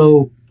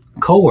also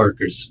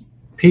coworkers,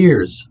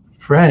 peers,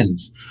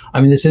 friends.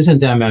 I mean, this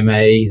isn't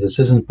MMA, this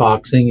isn't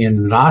boxing. You're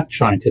not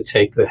trying to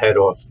take the head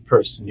off the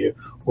person you're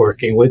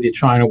working with. You're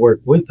trying to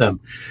work with them.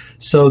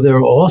 So there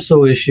are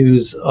also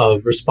issues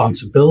of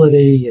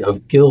responsibility,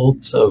 of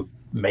guilt, of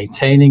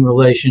maintaining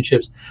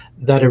relationships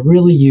that are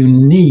really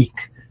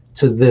unique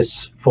to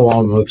this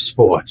form of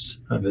sports.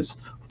 And is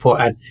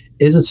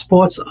it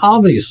sports?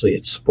 Obviously,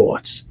 it's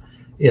sports.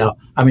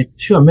 I mean,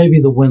 sure, maybe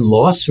the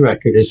win-loss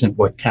record isn't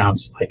what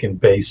counts like in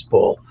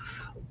baseball,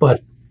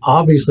 but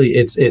obviously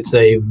it's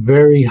a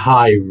very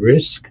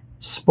high-risk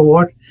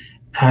sport.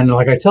 And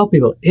like I tell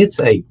people, it's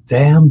a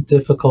damn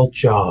difficult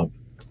job.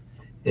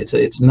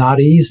 It's not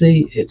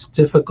easy. It's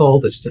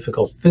difficult. It's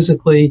difficult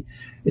physically.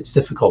 It's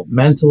difficult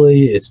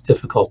mentally. It's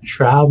difficult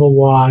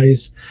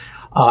travel-wise.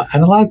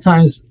 And a lot of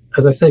times,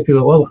 as I say,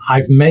 people, well,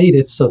 I've made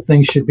it, so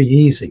things should be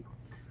easy.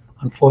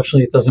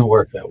 Unfortunately, it doesn't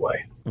work that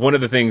way. One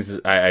of the things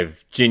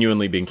I've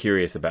genuinely been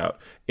curious about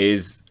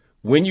is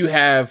when you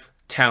have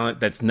talent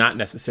that's not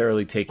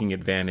necessarily taking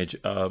advantage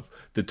of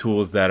the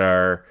tools that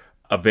are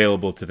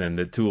available to them,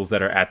 the tools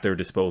that are at their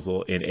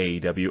disposal in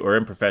AEW or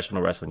in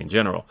professional wrestling in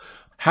general.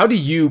 How do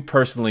you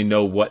personally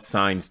know what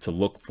signs to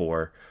look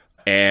for?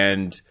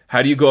 And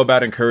how do you go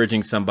about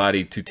encouraging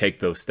somebody to take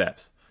those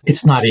steps?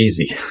 It's not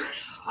easy.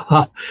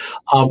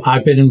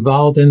 I've been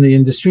involved in the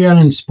industry and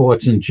in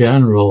sports in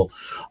general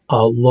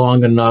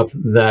long enough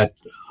that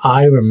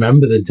I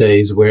remember the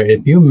days where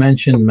if you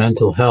mentioned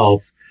mental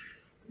health,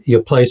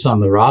 your place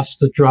on the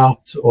roster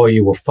dropped, or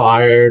you were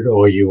fired,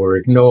 or you were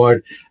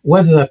ignored,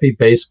 whether that be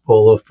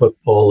baseball or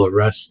football or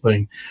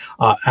wrestling.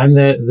 And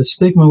the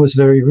stigma was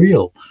very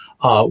real.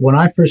 When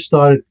I first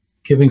started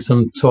giving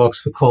some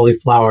talks for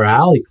Cauliflower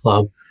Alley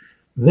Club,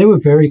 they were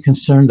very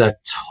concerned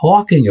that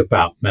talking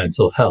about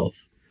mental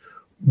health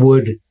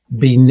would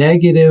be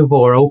negative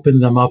or open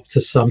them up to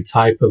some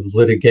type of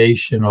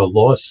litigation or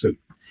lawsuit.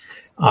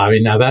 I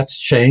mean, now that's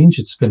changed.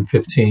 It's been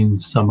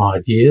 15 some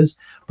odd years,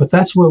 but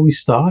that's where we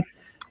started.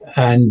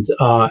 And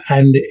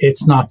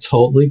it's not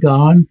totally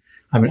gone.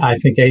 I mean, I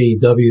think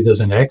AEW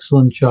does an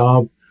excellent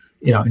job,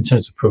 in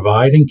terms of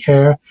providing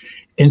care.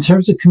 In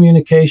terms of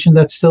communication,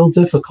 that's still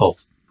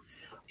difficult.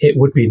 It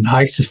would be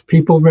nice if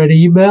people read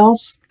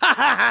emails,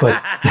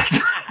 but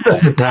that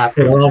doesn't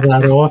happen all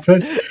that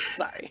often.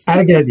 Sorry.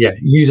 And again,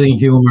 using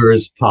humor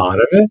is part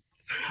of it.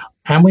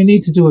 And we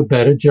need to do a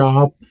better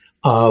job.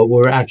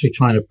 We're actually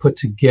trying to put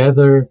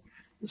together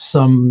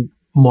some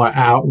more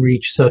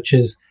outreach, such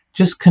as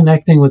just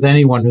connecting with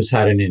anyone who's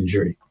had an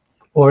injury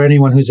or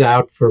anyone who's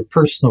out for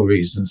personal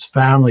reasons,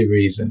 family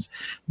reasons.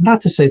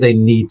 Not to say they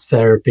need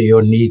therapy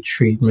or need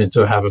treatment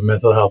or have a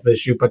mental health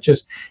issue, but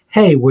just,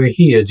 hey, we're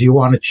here. Do you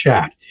want to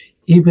chat?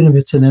 Even if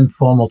it's an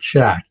informal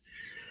chat.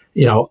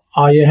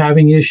 Are you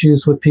having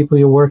issues with people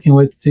you're working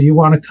with? Do you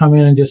want to come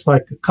in and just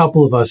like a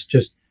couple of us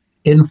just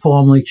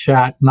informally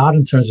chat, not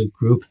in terms of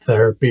group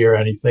therapy or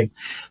anything?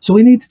 So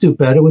we need to do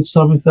better with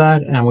some of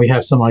that, and we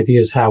have some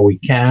ideas how we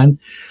can.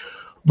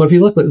 But if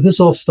you look, this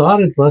all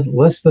started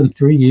less than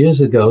 3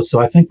 years ago, so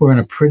I think we're in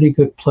a pretty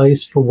good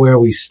place for where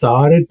we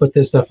started, but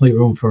there's definitely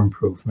room for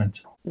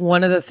improvement.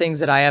 One of the things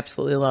that I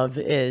absolutely love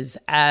is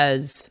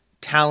as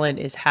talent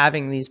is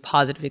having these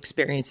positive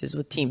experiences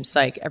with Team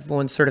Psych,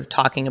 everyone's sort of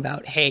talking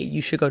about, hey, you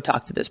should go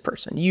talk to this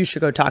person. You should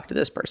go talk to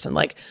this person.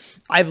 Like,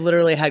 I've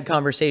literally had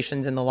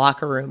conversations in the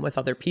locker room with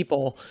other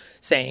people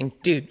saying,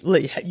 dude,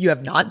 you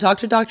have not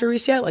talked to Dr.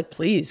 Reiss yet? Like,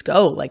 please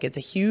go. Like, it's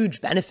a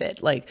huge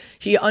benefit. Like,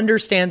 he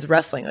understands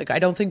wrestling. Like, I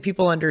don't think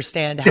people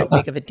understand how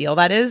big of a deal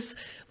that is.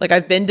 Like,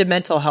 I've been to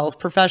mental health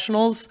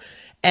professionals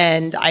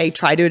and I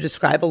try to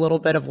describe a little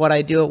bit of what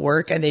I do at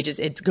work, and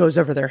it goes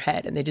over their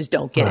head and they just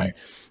don't get it.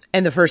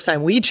 And the first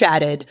time we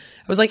chatted,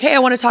 I was like, hey, I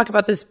want to talk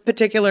about this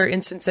particular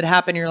instance that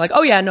happened. And you're like,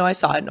 oh yeah, no, I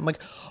saw it. And I'm like,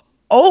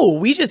 oh,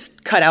 we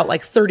just cut out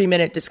like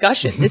 30-minute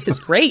discussion. This is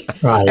great.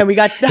 And we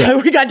got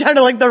down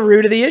to like the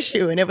root of the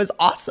issue, and it was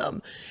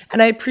awesome.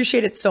 And I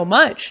appreciate it so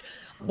much.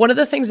 One of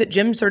the things that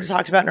Jim sort of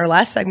talked about in our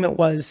last segment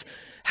was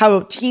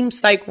how Team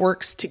Psych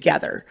works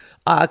together.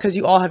 Because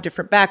you all have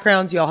different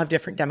backgrounds, you all have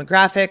different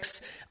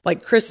demographics.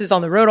 Like Chris is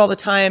on the road all the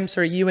time,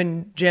 sort of you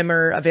and Jim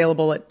are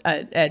available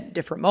at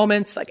different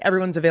moments. Like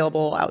everyone's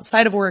available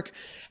outside of work.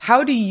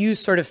 How do you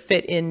sort of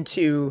fit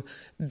into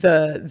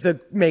the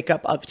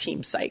makeup of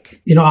Team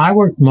Psych? I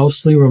work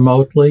mostly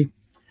remotely.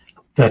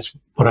 That's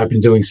what I've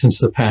been doing since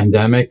the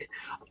pandemic.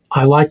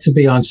 I like to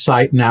be on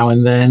site now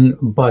and then,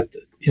 but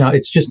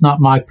it's just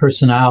not my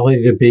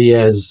personality to be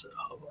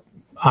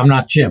I'm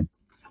not Jim.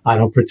 I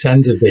don't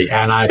pretend to be,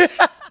 and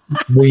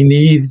we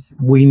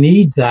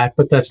need that,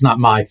 but that's not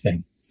my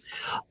thing.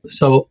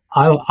 So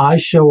I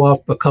show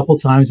up a couple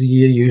times a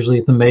year, usually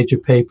at the major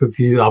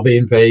pay-per-view. I'll be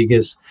in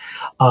Vegas.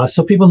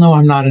 So people know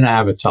I'm not an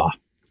avatar.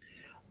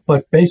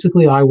 But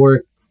basically I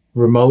work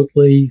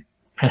remotely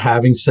and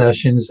having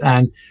sessions.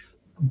 And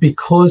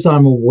because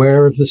I'm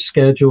aware of the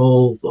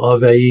schedule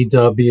of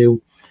AEW,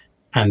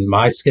 and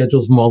my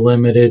schedule's more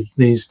limited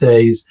these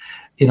days,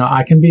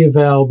 I can be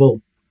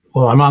available.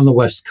 Well, I'm on the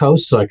West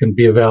Coast, so I can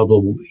be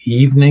available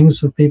evenings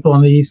for people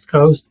on the East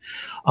Coast.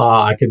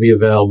 I can be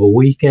available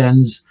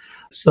weekends.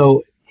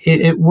 So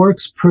it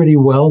works pretty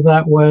well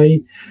that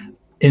way.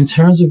 In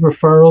terms of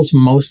referrals,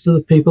 most of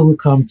the people who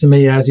come to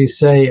me, as you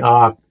say,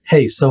 are,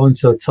 hey,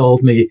 so-and-so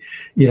told me,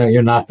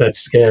 you're not that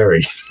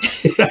scary.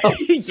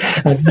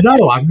 Yes.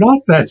 No, I'm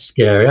not that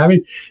scary. I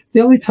mean, the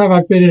only time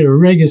I've been in a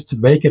ring is to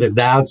make an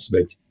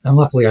announcement. And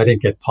luckily I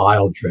didn't get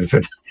pile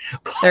driven.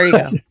 There you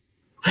go.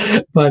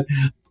 But,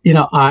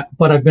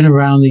 but I've been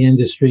around the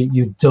industry.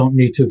 You don't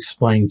need to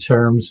explain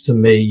terms to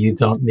me. You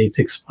don't need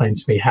to explain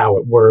to me how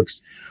it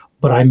works.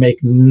 But I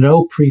make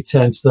no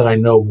pretense that I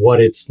know what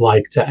it's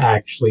like to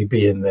actually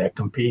be in there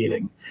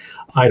competing.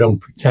 I don't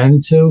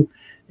pretend to.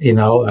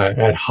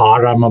 At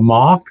heart, I'm a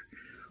mark,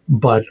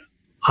 but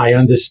I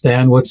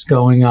understand what's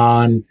going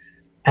on,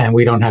 and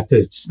we don't have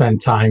to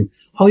spend time.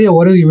 Oh, yeah,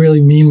 what do you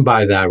really mean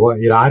by that? Well,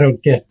 I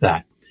don't get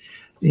that.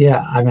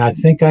 Yeah, I mean, I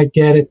think I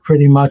get it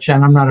pretty much,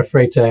 and I'm not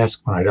afraid to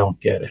ask when I don't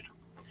get it.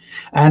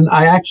 And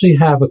I actually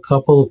have a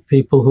couple of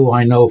people who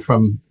I know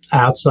from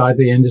outside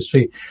the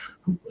industry.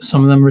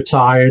 Some of them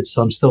retired,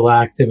 some still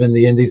active in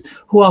the indies,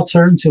 who I'll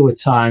turn to at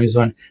times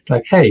when,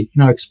 like, hey,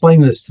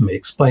 explain this to me,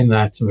 explain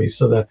that to me,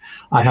 so that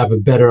I have a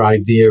better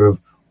idea of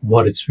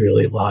what it's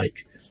really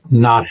like,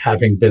 not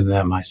having been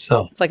there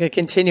myself. It's like a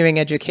continuing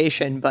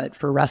education, but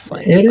for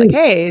wrestling. It's like,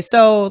 hey,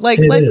 so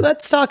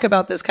let's talk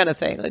about this kind of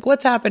thing. Like,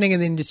 what's happening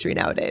in the industry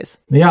nowadays?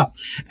 Yeah.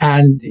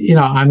 And,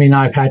 I mean,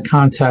 I've had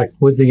contact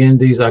with the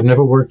indies. I've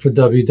never worked for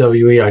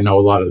WWE. I know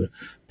a lot of the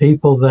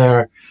people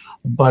there.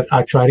 But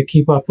I try to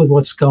keep up with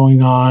what's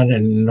going on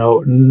and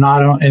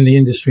not in the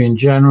industry in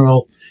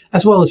general,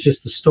 as well as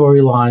just the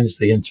storylines,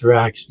 the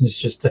interactions,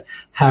 just to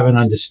have an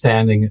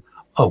understanding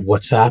of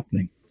what's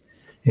happening.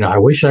 I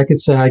wish I could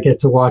say I get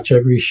to watch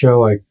every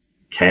show. I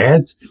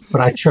can't,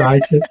 but I try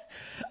to.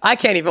 I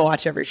can't even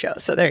watch every show,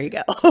 so there you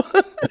go. Well,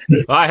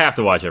 I have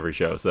to watch every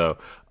show, so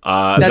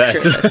that's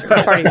true. That's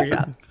part of your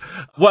job.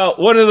 Well,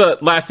 one of the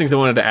last things I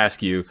wanted to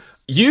ask you.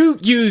 You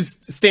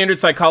used standard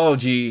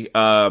psychology.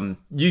 You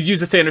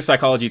used a standard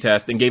psychology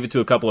test and gave it to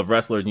a couple of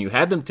wrestlers, and you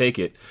had them take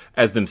it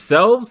as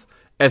themselves,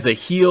 as a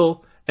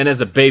heel, and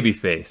as a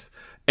babyface.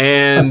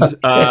 And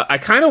I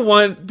kind of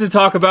want to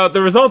talk about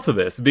the results of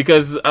this,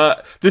 because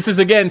this is,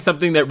 again,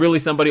 something that really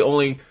somebody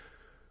only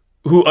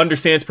who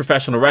understands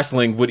professional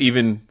wrestling would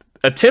even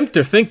attempt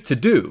or think to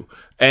do.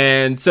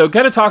 And so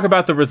kind of talk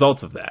about the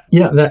results of that.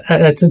 Yeah,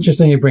 that's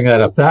interesting you bring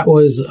that up. That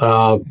was,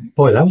 that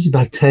was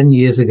about 10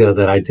 years ago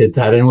that I did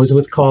that. And it was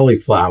with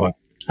Cauliflower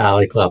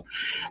Alley Club.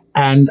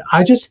 And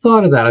I just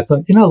thought of that. I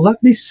thought,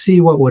 let me see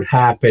what would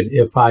happen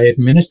if I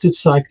administered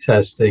psych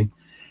testing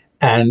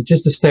and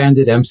just a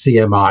standard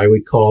MCMI,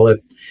 we call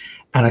it.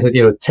 And I said,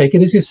 take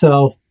it as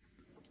yourself,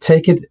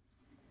 take it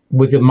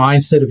with the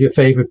mindset of your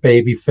favorite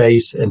baby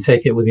face, and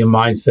take it with your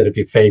mindset of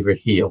your favorite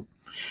heel.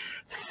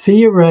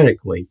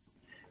 Theoretically,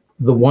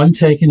 the one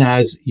taken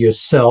as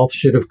yourself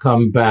should have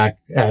come back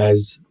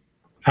as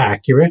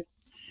accurate,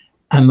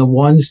 and the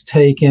ones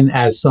taken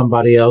as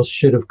somebody else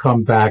should have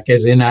come back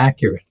as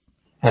inaccurate,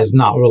 as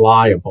not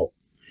reliable.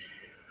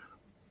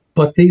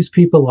 But these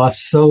people are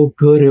so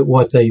good at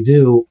what they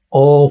do,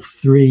 all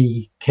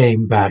three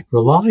came back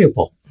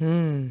reliable,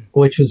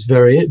 which was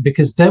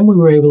because then we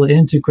were able to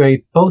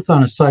integrate both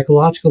on a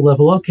psychological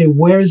level. Okay,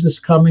 where is this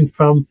coming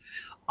from?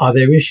 Are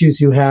there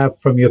issues you have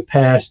from your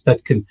past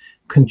that can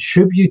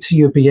contribute to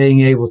you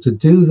being able to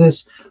do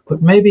this,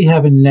 but maybe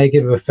have a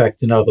negative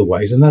effect in other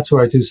ways? And that's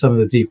where I do some of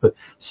the deeper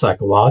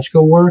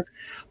psychological work.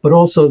 But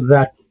also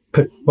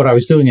what I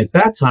was doing at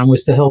that time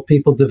was to help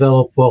people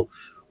develop, well,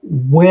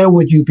 where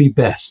would you be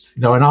best?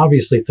 And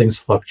obviously things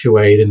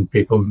fluctuate and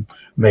people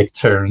make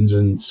turns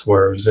and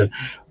swerves.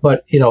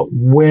 But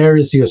where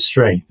is your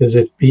strength? Is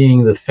it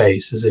being the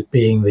face? Is it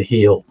being the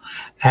heel?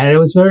 And it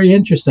was very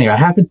interesting. I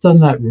haven't done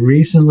that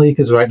recently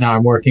because right now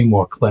I'm working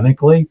more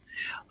clinically,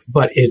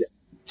 but it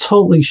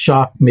totally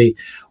shocked me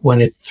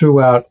when it threw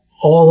out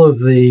all of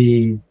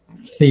the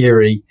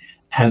theory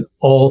and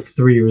all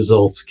three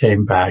results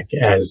came back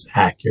as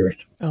accurate.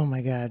 Oh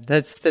my God.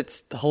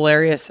 That's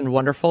hilarious and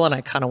wonderful. And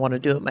I kind of want to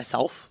do it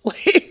myself.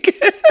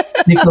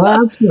 You're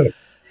glad to.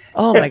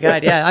 Oh my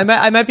God. Yeah.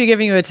 I might be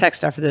giving you a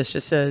text after this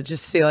just to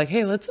see like,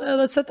 hey, let's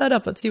set that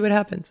up. Let's see what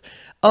happens.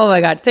 Oh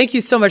my God. Thank you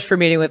so much for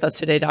meeting with us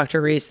today,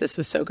 Dr. Reiss. This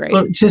was so great.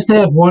 Look, just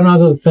to add one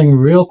other thing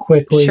real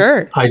quickly.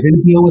 Sure. I do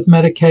deal with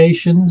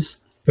medications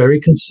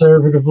very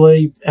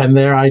conservatively. And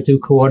there I do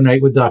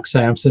coordinate with Doc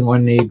Sampson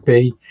when need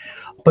be.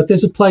 But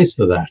there's a place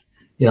for that.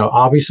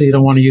 Obviously you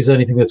don't want to use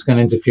anything that's going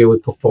to interfere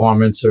with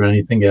performance or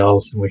anything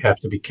else, and we have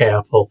to be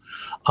careful.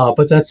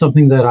 But that's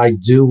something that I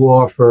do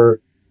offer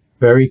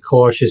very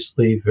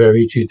cautiously,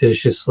 very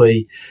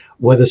judiciously,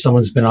 whether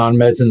someone's been on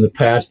meds in the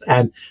past.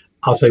 And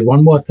I'll say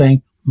one more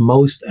thing.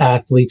 Most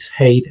athletes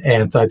hate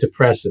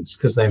antidepressants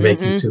because they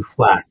make you too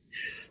flat.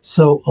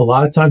 So a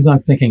lot of times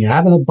I'm thinking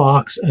out of the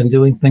box and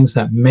doing things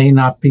that may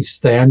not be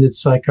standard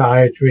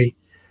psychiatry,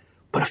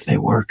 but if they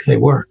work, they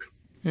work.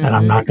 Mm-hmm. And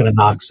I'm not going to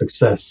knock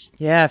success.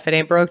 Yeah, if it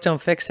ain't broke,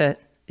 don't fix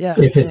it. Yeah.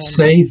 If it's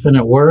safe and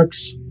it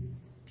works,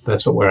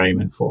 that's what we're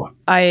aiming for.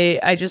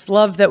 I just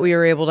love that we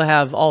were able to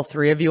have all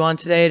three of you on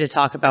today to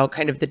talk about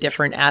kind of the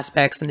different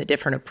aspects and the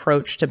different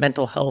approach to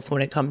mental health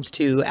when it comes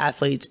to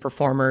athletes,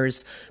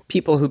 performers,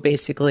 people who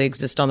basically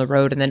exist on the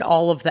road, and then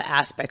all of the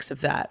aspects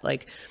of that,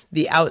 like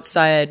the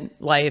outside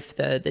life,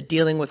 the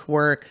dealing with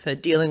work, the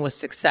dealing with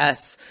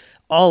success,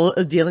 all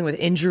dealing with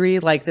injury.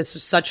 Like, this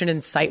was such an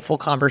insightful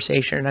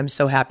conversation, and I'm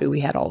so happy we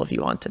had all of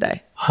you on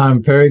today.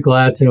 I'm very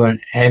glad to at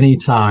any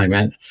time.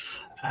 And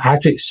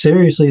actually,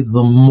 seriously,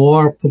 the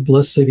more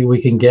publicity we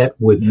can get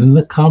within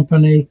the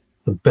company,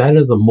 the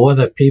better, the more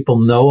that people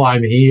know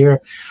I'm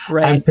here.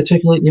 Right. And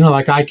particularly,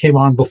 like I came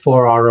on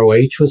before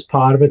ROH was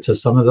part of it. So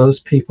some of those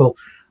people,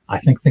 I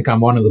think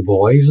I'm one of the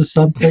boys or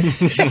something.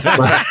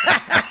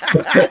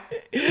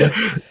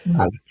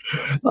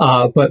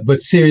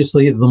 But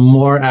seriously, the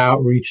more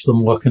outreach, the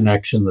more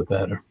connection, the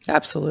better.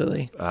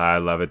 Absolutely. I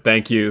love it.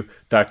 Thank you,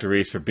 Dr.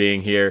 Reiss, for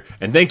being here.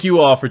 And thank you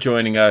all for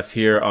joining us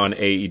here on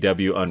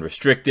AEW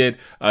Unrestricted.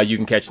 You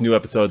can catch new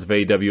episodes of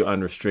AEW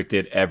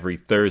Unrestricted every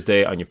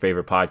Thursday on your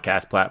favorite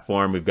podcast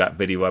platform. We've got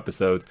video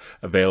episodes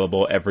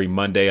available every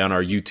Monday on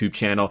our YouTube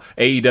channel.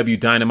 AEW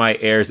Dynamite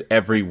airs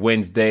every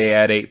Wednesday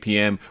at 8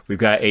 p.m. We've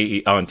got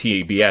on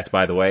TBS,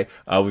 by the way.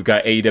 We've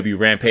got AEW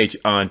Rampage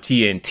on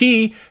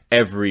TNT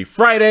every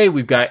Friday.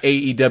 We've got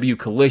AEW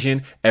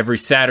Collision every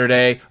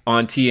Saturday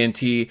on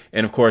TNT.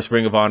 And of course,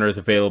 Ring of Honor is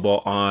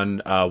available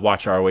on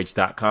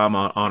watchroh.com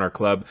on Honor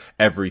Club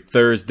every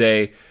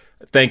Thursday.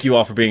 Thank you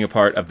all for being a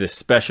part of this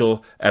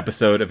special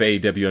episode of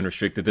AEW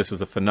Unrestricted. This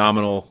was a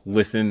phenomenal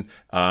listen.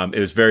 It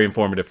was very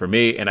informative for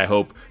me, and I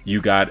hope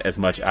you got as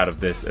much out of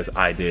this as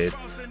I did.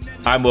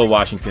 I'm Will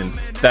Washington.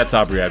 That's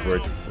Aubrey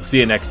Edwards. We'll see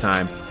you next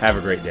time. Have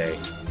a great day.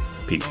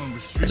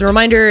 Peace. As a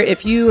reminder,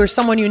 if you or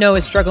someone you know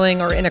is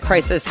struggling or in a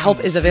crisis,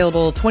 help is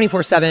available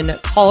 24/7.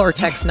 Call or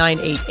text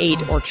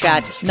 988 or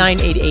chat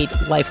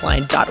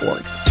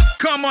 988lifeline.org.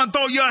 Come on,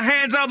 throw your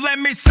hands up, let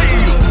me see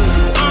you.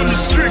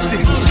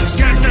 Unrestricted,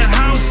 got the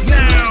house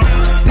now.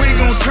 We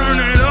gon' turn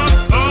it up,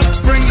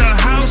 bring the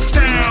house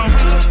down.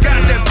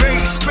 Got that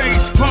bass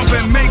space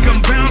pumping, make